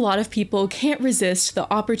think a lot of people can't resist the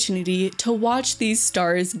opportunity to watch these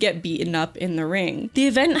stars get beaten up in the ring. The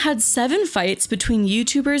event had 7 fights between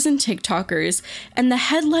YouTubers and TikTokers, and the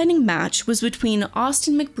headlining match was between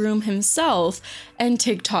Austin McBroom himself and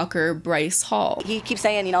TikToker Bryce Hall. He keeps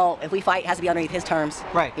saying, you know, if we fight, it has to be underneath his terms.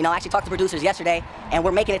 Right. You know, I actually talked to producers yesterday, and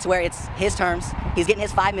we're making it to where it's his terms. He's getting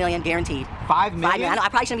his $5 million guaranteed. $5 million? I know, I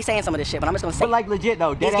probably shouldn't be saying some of this shit, but I'm just gonna say. But like legit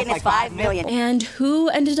though, he's getting his $5 million. And who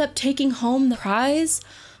ended up taking home the prize?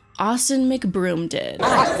 Austin McBroom did.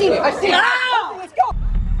 I see it, I see it. Ah! Let's go.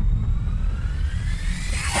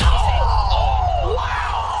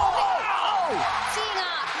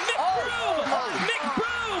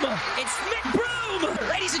 It's McBroom!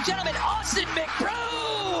 Ladies and gentlemen, Austin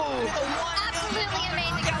McBroom! Absolutely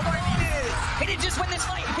amazing performance. He didn't just win this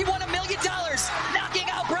fight, he won $1 million, knocking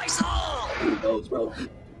out Bryce Hall! Who knows, bro?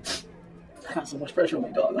 I got so much pressure on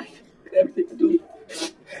me, dog. Like, everything to do.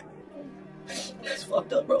 It's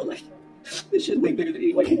fucked up, bro. Like, this shit's way bigger than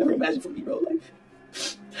anyone can ever imagine for me, bro. Like,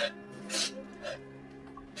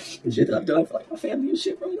 the shit that I've done for like my family and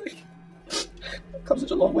shit, bro. Like, I've come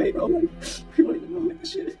such a long way, bro. Like, people don't even know like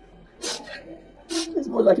this shit. It's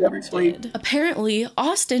more than I can ever explain. Apparently,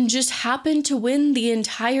 Austin just happened to win the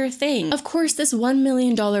entire thing. Of course, this $1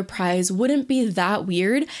 million prize wouldn't be that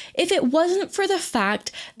weird if it wasn't for the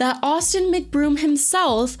fact that Austin McBroom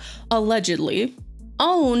himself, allegedly,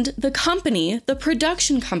 owned the company, the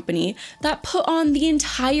production company, that put on the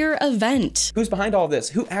entire event. Who's behind all this?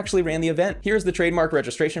 Who actually ran the event? Here's the trademark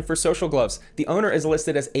registration for Social Gloves. The owner is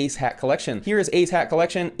listed as Ace Hat Collection. Here is Ace Hat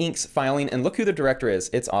Collection, inks, filing, and look who the director is.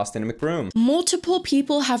 It's Austin McBroom. Multiple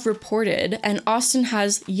people have reported, and Austin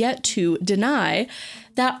has yet to deny,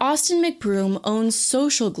 that Austin McBroom owns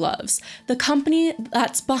Social Gloves, the company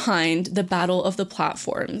that's behind the Battle of the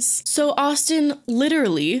Platforms. So Austin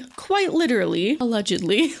literally, quite literally,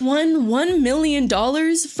 allegedly, won $1 million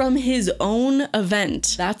from his own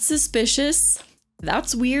event. That's suspicious.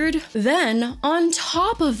 That's weird. Then, on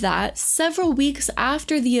top of that, several weeks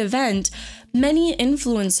after the event, many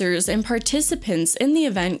influencers and participants in the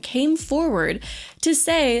event came forward to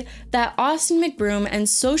say that Austin McBroom and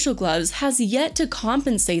Social Gloves has yet to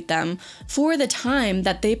compensate them for the time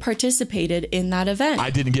that they participated in that event.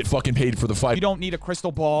 I didn't get fucking paid for the fight. You don't need a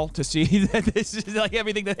crystal ball to see that this is like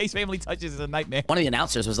everything that Ace family touches is a nightmare. One of the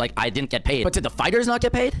announcers was like, I didn't get paid. But did the fighters not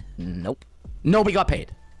get paid? Nope. Nobody got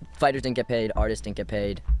paid. Fighters didn't get paid, artists didn't get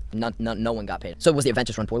paid, no one got paid. So was the event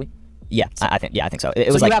just run poorly? Yeah, I think so.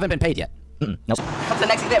 It was so like, you haven't been paid yet? Nope. What's the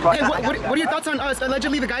next event, bro? Hey, what are your thoughts on us?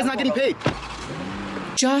 Allegedly, the guy's not getting paid.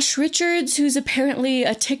 Josh Richards, who's apparently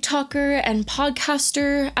a TikToker and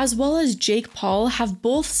podcaster, as well as Jake Paul, have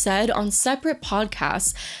both said on separate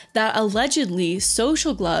podcasts that allegedly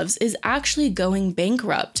Social Gloves is actually going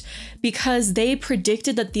bankrupt because they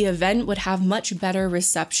predicted that the event would have much better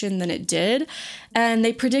reception than it did, and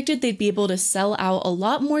they predicted they'd be able to sell out a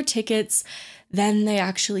lot more tickets than they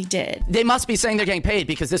actually did. They must be saying they're getting paid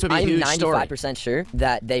because this would be a huge story. I'm 95% sure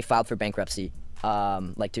that they filed for bankruptcy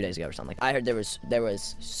like 2 days ago or something. I heard there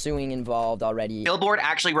was suing involved already. Billboard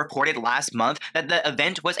actually reported last month that the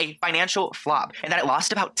event was a financial flop and that it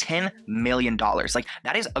lost about $10 million. Like,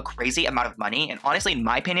 that is a crazy amount of money. And honestly, in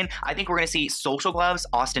my opinion, I think we're gonna see Social Gloves,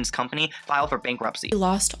 Austin's company, file for bankruptcy. They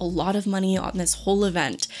lost a lot of money on this whole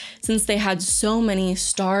event since they had so many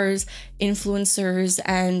stars, influencers,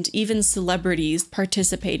 and even celebrities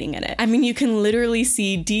participating in it. I mean, you can literally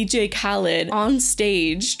see DJ Khaled on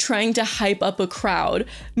stage trying to hype up a crowd.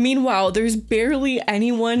 Meanwhile, there's barely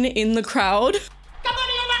anyone in the crowd. In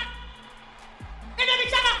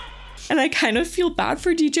And I kind of feel bad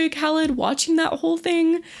for DJ Khaled watching that whole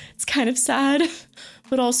thing. It's kind of sad,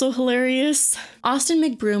 but also hilarious. Austin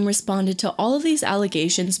McBroom responded to all of these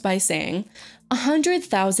allegations by saying,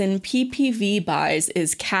 100,000 PPV buys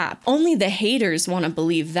is cap. Only the haters want to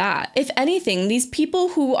believe that. If anything, these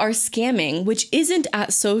people who are scamming, which isn't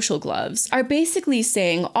at Social Gloves, are basically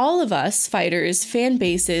saying all of us fighters, fan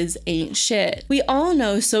bases ain't shit. We all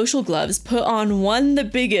know Social Gloves put on one of the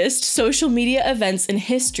biggest social media events in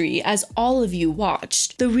history, as all of you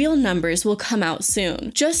watched. The real numbers will come out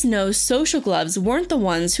soon. Just know Social Gloves weren't the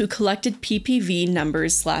ones who collected PPV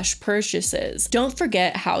numbers / purchases. Don't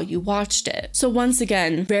forget how you watched it. So once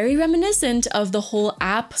again, very reminiscent of the whole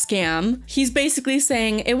app scam. He's basically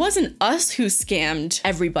saying it wasn't us who scammed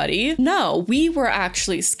everybody. No, we were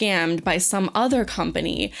actually scammed by some other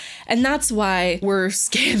company, and that's why we're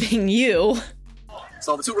scamming you.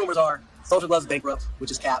 So the two rumors are Social Gloves bankrupt,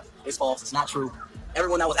 which is cap. It's false. It's not true.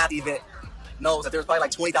 Everyone that was at the event knows that there's probably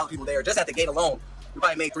like 20,000 people there. Just at the gate alone, we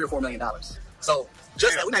probably made $3 or $4 million. So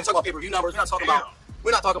just we're not even talking about pay-per-view numbers.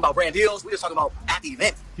 We're not talking about brand deals. We're just talking about at the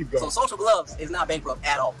event. So Social Gloves is not bankrupt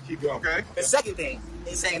at all. Keep going. Okay. The second thing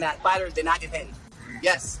is saying that fighters did not get paid.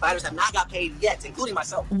 Yes, fighters have not got paid yet, including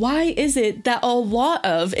myself. Why is it that a lot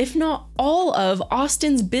of, if not all of,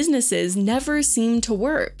 Austin's businesses never seem to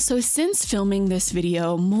work? So since filming this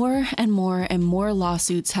video, more and more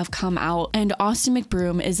lawsuits have come out, and Austin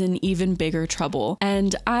McBroom is in even bigger trouble.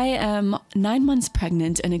 And I am 9 months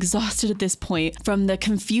pregnant and exhausted at this point from the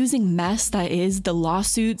confusing mess that is the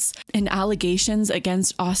lawsuits and allegations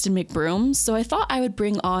against Austin McBroom. So I thought I would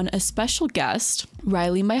bring on a special guest,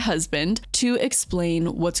 Riley, my husband, to explain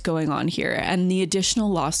what's going on here and the additional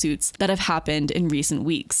lawsuits that have happened in recent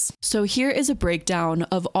weeks. So here is a breakdown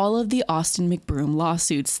of all of the Austin McBroom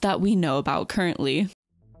lawsuits that we know about currently.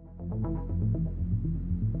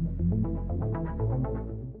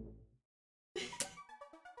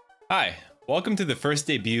 Hi, welcome to the first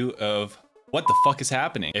debut of What the Fuck is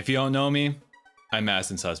Happening? If you don't know me, I'm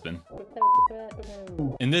Madison's husband.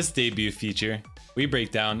 In this debut feature, we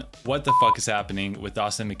break down what the fuck is happening with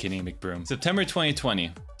Austin McBroom. September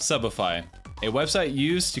 2020, Subify, a website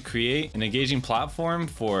used to create an engaging platform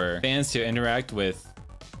for fans to interact with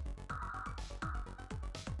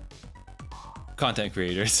content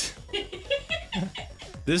creators.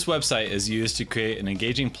 This website is used to create an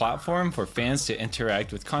engaging platform for fans to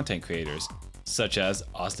interact with content creators, such as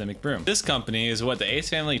Austin McBroom. This company is what the Ace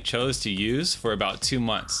family chose to use for about 2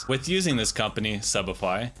 months. With using this company,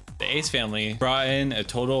 Subify, the Ace family brought in a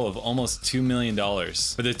total of almost $2 million.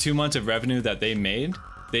 For the 2 months of revenue that they made,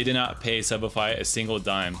 they did not pay Subify a single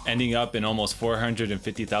dime, ending up in almost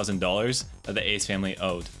 $450,000 that the Ace family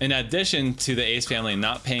owed. In addition to the Ace family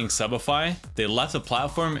not paying Subify, they left the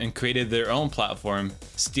platform and created their own platform,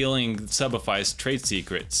 stealing Subify's trade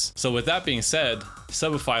secrets. So with that being said,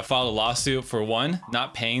 Subify filed a lawsuit for 1,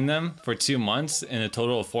 not paying them for 2 months in a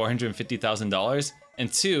total of $450,000,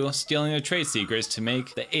 and 2, stealing their trade secrets to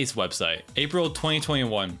make the Ace website. April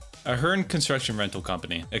 2021. Ahern Construction Rental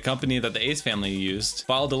Company, a company that the Ace family used,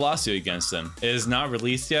 filed a lawsuit against them. It is not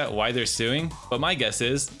released yet why they're suing, but my guess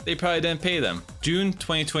is they probably didn't pay them. June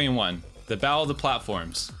 2021, the Battle of the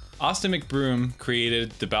Platforms. Austin McBroom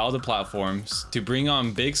created the Battle of the Platforms to bring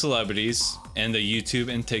on big celebrities and the YouTube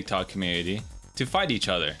and TikTok community to fight each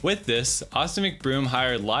other. With this, Austin McBroom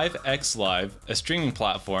hired LiveXLive, a streaming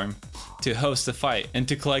platform, to host the fight and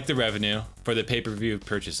to collect the revenue for the pay-per-view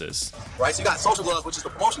purchases. Right, so you got Social Gloves, which is the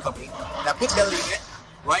promotion company that puts together the event,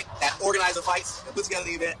 right? That organizes the fights, that puts together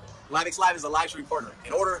the event. LiveXLive is a live stream partner.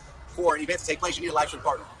 In order for an event to take place, you need a live stream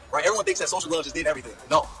partner, right? Everyone thinks that Social Gloves just did everything.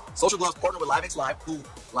 No, Social Gloves partnered with LiveXLive, who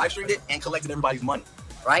live streamed it and collected everybody's money,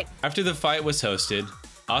 right? After the fight was hosted,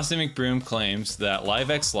 Austin McBroom claims that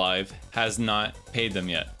LiveXLive has not paid them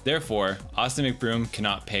yet. Therefore, Austin McBroom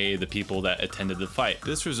cannot pay the people that attended the fight.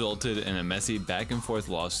 This resulted in a messy back and forth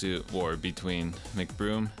lawsuit war between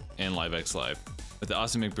McBroom and LiveXLive, with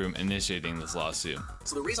Austin McBroom initiating this lawsuit.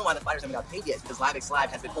 So the reason why the fighters haven't got paid yet is because LiveXLive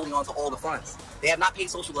has been holding on to all the funds. They have not paid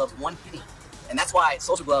Social Gloves 1 penny, and that's why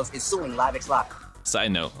Social Gloves is suing LiveXLive.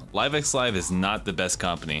 Side note, LiveXLive is not the best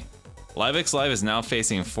company. LiveXLive is now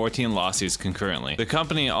facing 14 lawsuits concurrently. The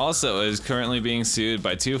company also is currently being sued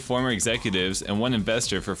by 2 former executives and 1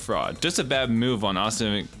 investor for fraud. Just a bad move on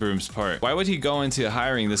Austin McBroom's part. Why would he go into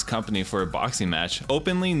hiring this company for a boxing match,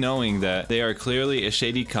 openly knowing that they are clearly a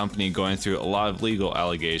shady company going through a lot of legal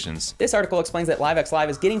allegations? This article explains that LiveXLive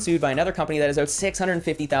is getting sued by another company that is owed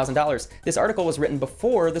 $650,000. This article was written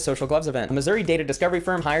before the Social Gloves event. A Missouri data discovery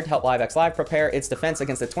firm hired to help LiveXLive prepare its defense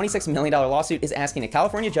against the $26 million lawsuit is asking a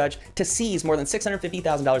California judge to to seize more than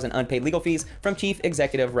 $650,000 in unpaid legal fees from Chief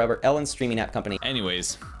Executive Robert Ellen's streaming app company.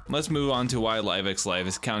 Anyways, let's move on to why LiveX Live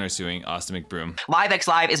is countersuing Austin McBroom. LiveX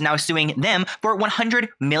Live is now suing them for $100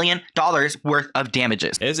 million worth of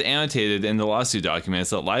damages. It is annotated in the lawsuit documents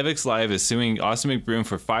that LiveX Live is suing Austin McBroom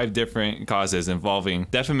for 5 different causes involving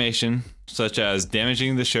defamation, such as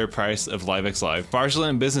damaging the share price of LiveX Live,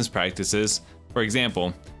 fraudulent business practices. For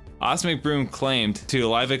example, Austin McBroom claimed to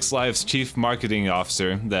LiveX Live's chief marketing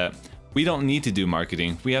officer that we don't need to do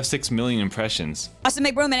marketing. We have 6 million impressions. Austin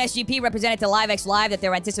McBroom and SGP represented to LiveX Live that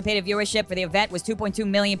their anticipated viewership for the event was 2.2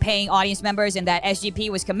 million paying audience members and that SGP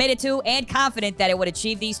was committed to and confident that it would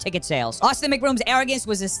achieve these ticket sales. Austin McBroom's arrogance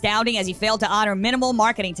was astounding as he failed to honor minimal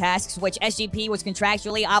marketing tasks which SGP was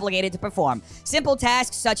contractually obligated to perform. Simple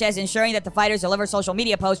tasks such as ensuring that the fighters deliver social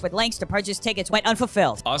media posts with links to purchase tickets went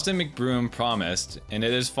unfulfilled. Austin McBroom promised, and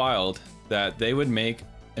it is filed, that they would make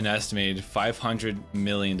an estimated $500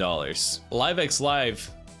 million. LiveX Live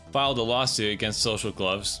filed a lawsuit against Social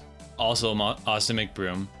Gloves, also Austin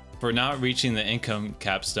McBroom, for not reaching the income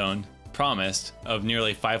capstone promised of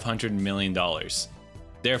nearly $500 million.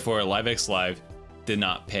 Therefore, LiveX Live did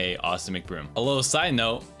not pay Austin McBroom. A little side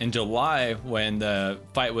note, in July when the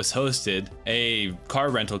fight was hosted, a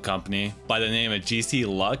car rental company by the name of GC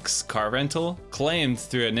Lux Car Rental claimed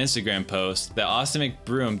through an Instagram post that Austin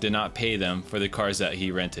McBroom did not pay them for the cars that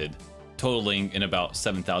he rented, totaling in about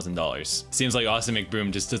 $7,000. Seems like Austin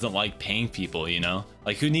McBroom just doesn't like paying people, you know?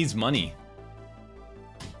 Like, who needs money?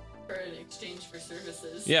 For an exchange for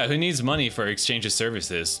services. Yeah, who needs money for exchange of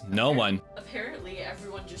services? No one. Apparently,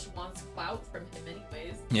 everyone just wants clout from him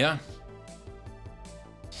anyways. Yeah.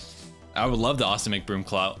 I would love the Austin McBroom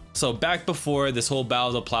clout. So back before this whole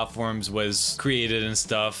battle of platforms was created and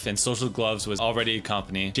stuff, and Social Gloves was already a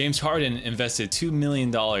company, James Harden invested $2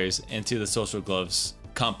 million into the Social Gloves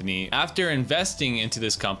company. After investing into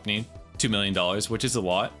this company, $2 million, which is a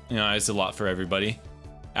lot, you know, it's a lot for everybody.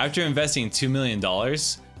 After investing $2 million,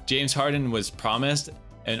 James Harden was promised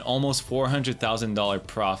an almost $400,000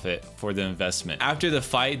 profit for the investment. After the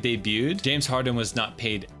fight debuted, James Harden was not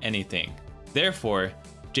paid anything. Therefore,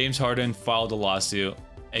 James Harden filed a lawsuit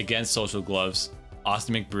against Social Gloves,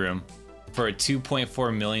 Austin McBroom, for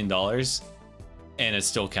 $2.4 million, and it's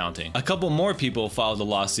still counting. A couple more people filed a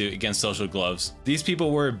lawsuit against Social Gloves. These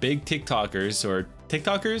people were big TikTokers, or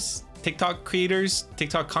TikTokers? TikTok creators?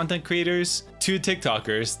 TikTok content creators? 2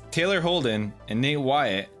 TikTokers, Taylor Holden and Nate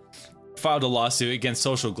Wyatt, filed a lawsuit against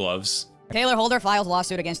Social Gloves. Taylor Holder files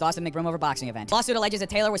lawsuit against Austin McBroom over boxing event. Lawsuit alleges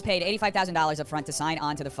that Taylor was paid $85,000 up front to sign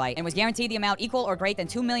on to the fight and was guaranteed the amount equal or greater than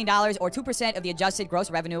 $2 million or 2% of the adjusted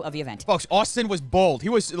gross revenue of the event. Folks, Austin was bold. He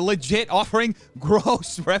was legit offering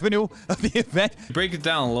gross revenue of the event. Break it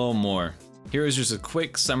down a little more. Here is just a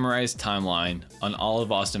quick summarized timeline on all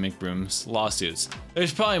of Austin McBroom's lawsuits.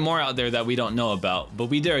 There's probably more out there that we don't know about, but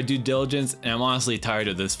we did our due diligence and I'm honestly tired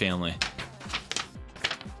of this family.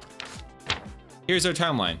 Here's our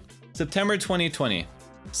timeline. September 2020,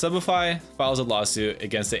 Subify files a lawsuit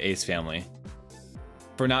against the Ace family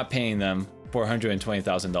for not paying them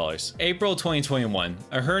 $420,000. April 2021,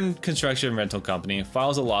 a Hearn construction rental company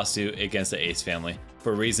files a lawsuit against the Ace family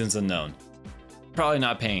for reasons unknown. Probably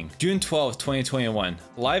not paying. June 12, 2021,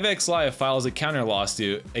 LiveX Live files a counter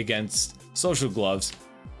lawsuit against Social Gloves,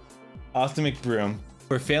 Austin McBroom,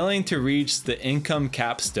 for failing to reach the income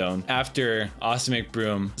capstone after Austin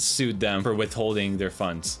McBroom sued them for withholding their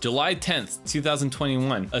funds. July 10th,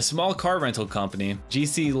 2021, a small car rental company,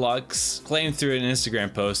 GC Lux, claimed through an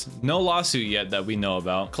Instagram post, no lawsuit yet that we know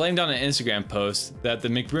about, claimed on an Instagram post that the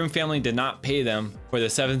McBroom family did not pay them for the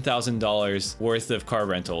 $7,000 worth of car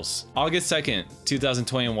rentals. August 2nd,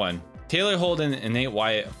 2021, Taylor Holden and Nate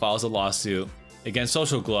Wyatt files a lawsuit against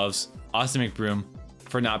Social Gloves, Austin McBroom,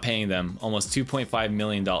 for not paying them almost $2.5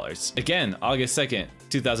 million. Again, August 2nd,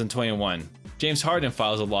 2021, James Harden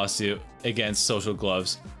files a lawsuit against Social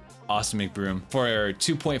Gloves, Austin McBroom, for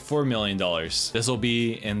 $2.4 million. This will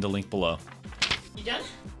be in the link below. You done?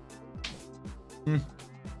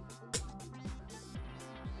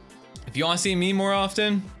 If you want to see me more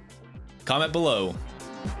often, comment below.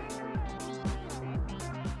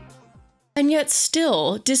 And yet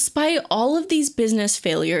still, despite all of these business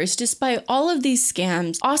failures, despite all of these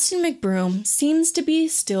scams, Austin McBroom seems to be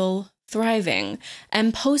still thriving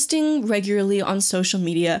and posting regularly on social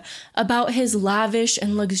media about his lavish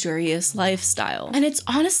and luxurious lifestyle. And it's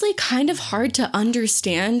honestly kind of hard to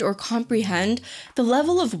understand or comprehend the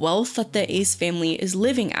level of wealth that the Ace family is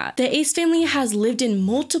living at. The Ace family has lived in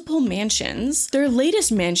multiple mansions. Their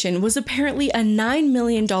latest mansion was apparently a $9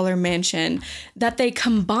 million mansion that they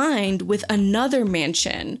combined with another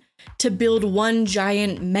mansion to build one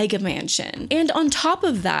giant mega mansion. And on top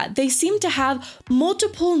of that, they seem to have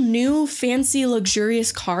multiple new fancy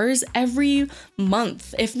luxurious cars every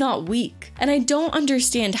month, if not week. And I don't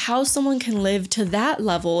understand how someone can live to that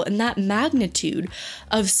level and that magnitude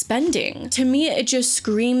of spending. To me, it just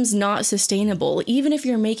screams not sustainable, even if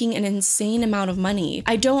you're making an insane amount of money.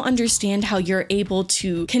 I don't understand how you're able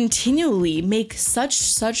to continually make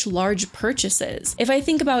such large purchases. If I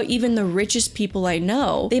think about even the richest people I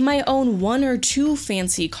know, they might own 1 or 2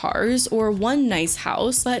 fancy cars or 1 nice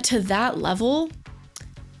house, but to that level,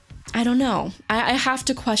 I don't know. I have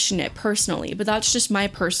to question it personally, but that's just my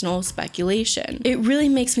personal speculation. It really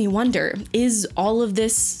makes me wonder, is all of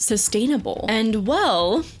this sustainable? And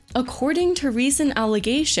well, according to recent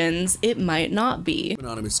allegations, it might not be.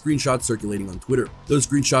 Anonymous screenshots circulating on Twitter. Those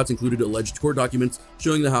screenshots included alleged court documents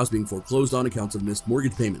showing the house being foreclosed on accounts of missed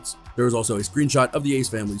mortgage payments. There was also a screenshot of the Ace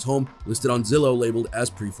family's home listed on Zillow labeled as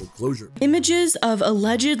pre-foreclosure. Images of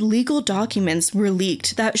alleged legal documents were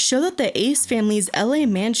leaked that show that the Ace family's LA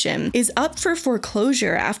mansion is up for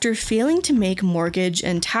foreclosure after failing to make mortgage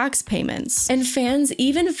and tax payments. And fans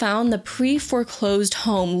even found the pre-foreclosed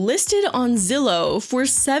home listed on Zillow for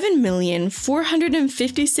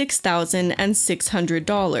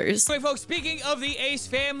 $7,456,600. Wait, folks, speaking of the Ace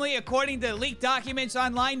family, according to leaked documents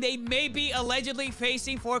online, they may be allegedly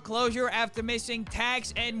facing foreclosure after missing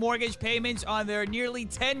tax and mortgage payments on their nearly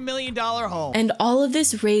 $10 million home. And all of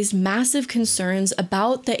this raised massive concerns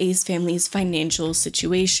about the Ace family's financial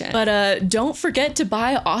situation. But don't forget to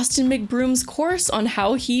buy Austin McBroom's course on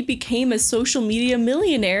how he became a social media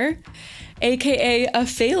millionaire, aka a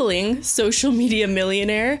failing social media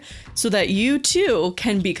millionaire, so that you too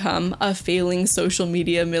can become a failing social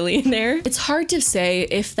media millionaire. It's hard to say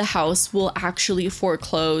if the house will actually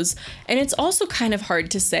foreclose, and it's also kind of hard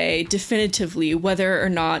to say definitively whether or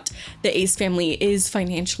not the Ace family is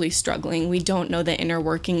financially struggling. We don't know the inner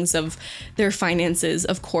workings of their finances,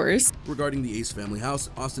 of course. Regarding the Ace family house,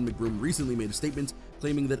 Austin McBroom recently made a statement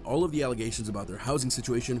claiming that all of the allegations about their housing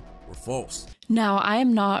situation were false. Now, I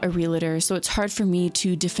am not a realtor, so it's hard for me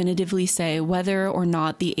to definitively say whether or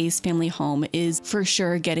not the Ace family home is for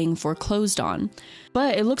sure getting foreclosed on.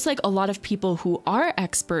 But it looks like a lot of people who are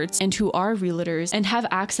experts and who are realtors and have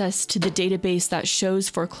access to the database that shows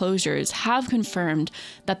foreclosures have confirmed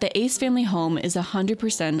that the Ace family home is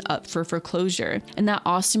 100% up for foreclosure, and that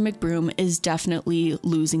Austin McBroom is definitely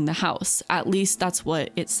losing the house. At least that's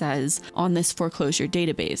what it says on this foreclosure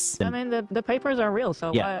database. I mean, the papers are real,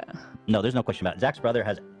 so yeah. No, there's no question about it. Zach's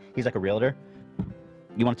brother he's like a realtor.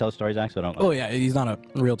 You want to tell the story, Zach? So I don't. Oh yeah, he's not a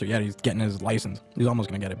realtor yet. He's getting his license. He's almost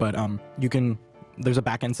gonna get it. But there's a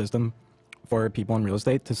back-end system for people in real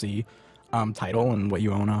estate to see title and what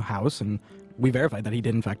you own a house, and we verified that he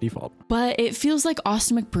did in fact default. But it feels like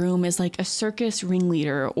Austin McBroom is like a circus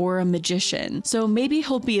ringleader or a magician. So maybe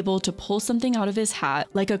he'll be able to pull something out of his hat,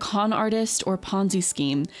 like a con artist or Ponzi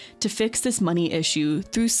scheme, to fix this money issue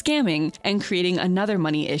through scamming and creating another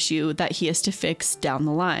money issue that he has to fix down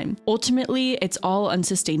the line. Ultimately, it's all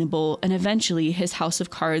unsustainable, and eventually his house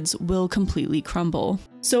of cards will completely crumble.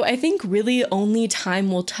 So I think really only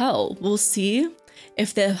time will tell. We'll see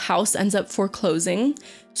if the house ends up foreclosing.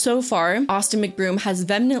 So far, Austin McBroom has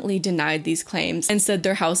vehemently denied these claims and said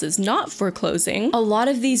their house is not foreclosing. A lot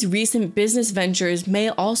of these recent business ventures may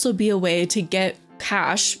also be a way to get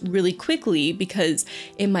cash really quickly because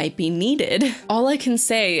it might be needed. All I can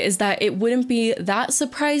say is that it wouldn't be that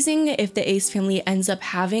surprising if the Ace family ends up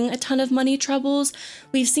having a ton of money troubles.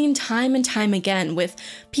 We've seen time and time again with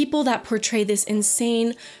people that portray this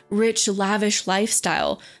insane, rich, lavish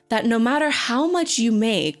lifestyle that no matter how much you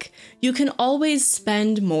make, you can always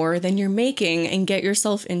spend more than you're making and get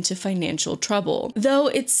yourself into financial trouble. Though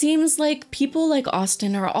it seems like people like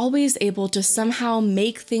Austin are always able to somehow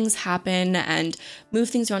make things happen and move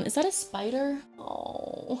things around. Is that a spider?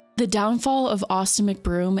 Oh. The downfall of Austin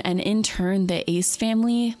McBroom and in turn the Ace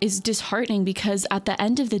family is disheartening because at the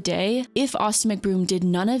end of the day, if Austin McBroom did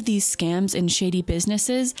none of these scams and shady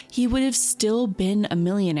businesses, he would have still been a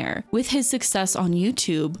millionaire. With his success on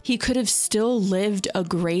YouTube, he could have still lived a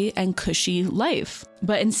great and cushy life.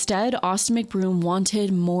 But instead, Austin McBroom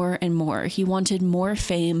wanted more and more. He wanted more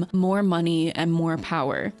fame, more money, and more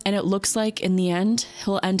power. And it looks like in the end,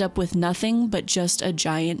 he'll end up with nothing but just a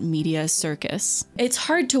giant media circus. It's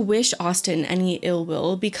hard to wish Austin any ill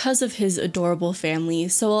will because of his adorable family,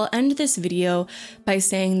 so I'll end this video by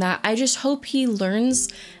saying that I just hope he learns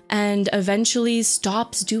and eventually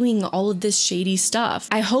stops doing all of this shady stuff.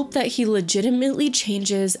 I hope that he legitimately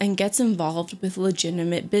changes and gets involved with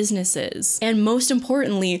legitimate businesses. And most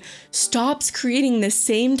importantly, stops creating the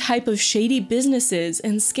same type of shady businesses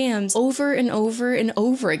and scams over and over and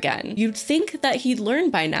over again. You'd think that he'd learn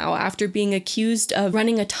by now after being accused of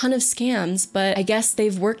running a ton of scams, but I guess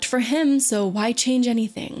they've worked for him, so why change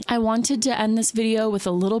anything? I wanted to end this video with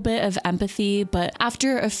a little bit of empathy, but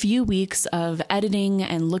after a few weeks of editing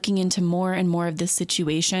and looking into more and more of this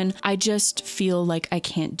situation, I just feel like I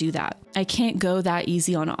can't do that. I can't go that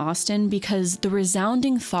easy on Austin because the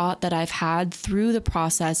resounding thought that I've had through the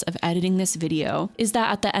process of editing this video is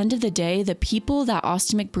that at the end of the day, the people that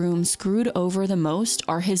Austin McBroom screwed over the most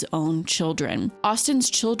are his own children. Austin's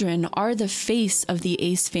children are the face of the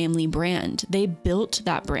Ace family brand. They built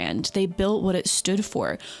that brand. They built what it stood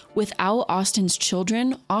for. Without Austin's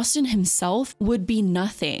children, Austin himself would be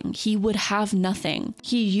nothing. He would have nothing.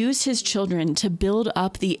 He used his children to build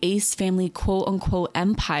up the Ace family quote-unquote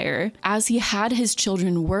empire as he had his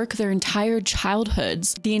children work their entire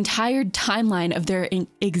childhoods, the entire timeline of their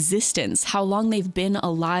existence, how long they've been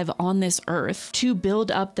alive on this earth, to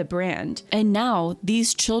build up the brand. And now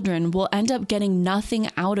these children will end up getting nothing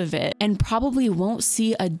out of it and probably won't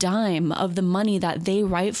see a dime of the money that they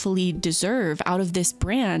rightfully deserve out of this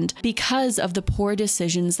brand because of the poor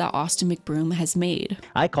decisions that Austin McBroom has made.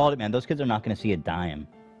 I called it, man. Those kids are not going to see a dime.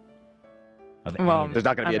 Well, there's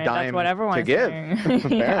not going to be a dime to give,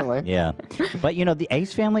 apparently. Yeah. But, you know, the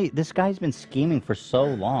Ace family, this guy's been scheming for so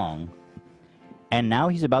long, and now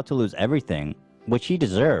he's about to lose everything, which he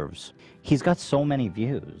deserves. He's got so many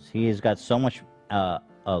views. He has got so much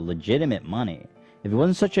legitimate money. If he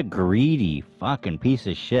wasn't such a greedy fucking piece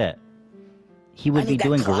of shit, he would be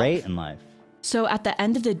doing great in life. So at the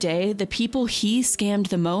end of the day, the people he scammed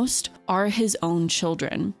the most are his own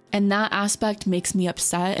children. And that aspect makes me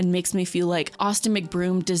upset and makes me feel like Austin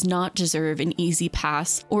McBroom does not deserve an easy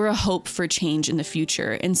pass or a hope for change in the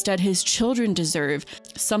future. Instead, his children deserve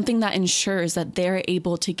something that ensures that they're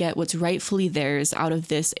able to get what's rightfully theirs out of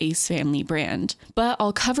this Ace family brand. But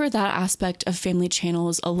I'll cover that aspect of family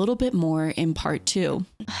channels a little bit more in part 2.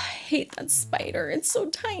 I hate that spider. It's so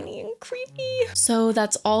tiny and creepy. So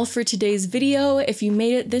that's all for today's video. If you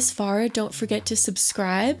made it this far, don't forget to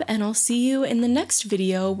subscribe, and I'll see you in the next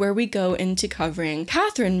video where we go into covering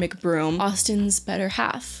Catherine McBroom, Austin's better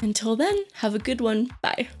half. Until then, have a good one.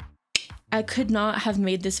 Bye. I could not have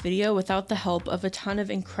made this video without the help of a ton of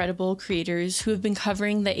incredible creators who have been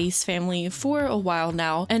covering the Ace family for a while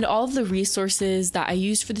now, and all of the resources that I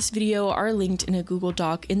used for this video are linked in a Google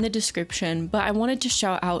Doc in the description, but I wanted to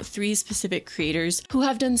shout out 3 specific creators who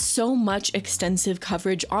have done so much extensive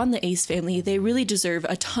coverage on the Ace family. They really deserve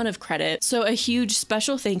a ton of credit. So a huge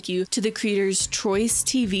special thank you to the creators Troyce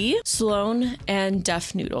TV, Sloan, and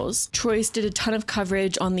Def Noodles. Troyce did a ton of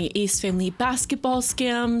coverage on the Ace family basketball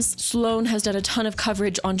scams. Sloan has done a ton of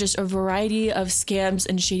coverage on just a variety of scams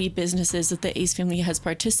and shady businesses that the Ace family has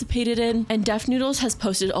participated in, and Def Noodles has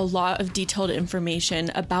posted a lot of detailed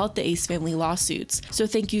information about the Ace family lawsuits. So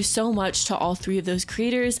thank you so much to all 3 of those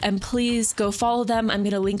creators, and please go follow them. I'm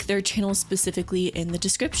going to link their channels specifically in the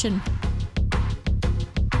description.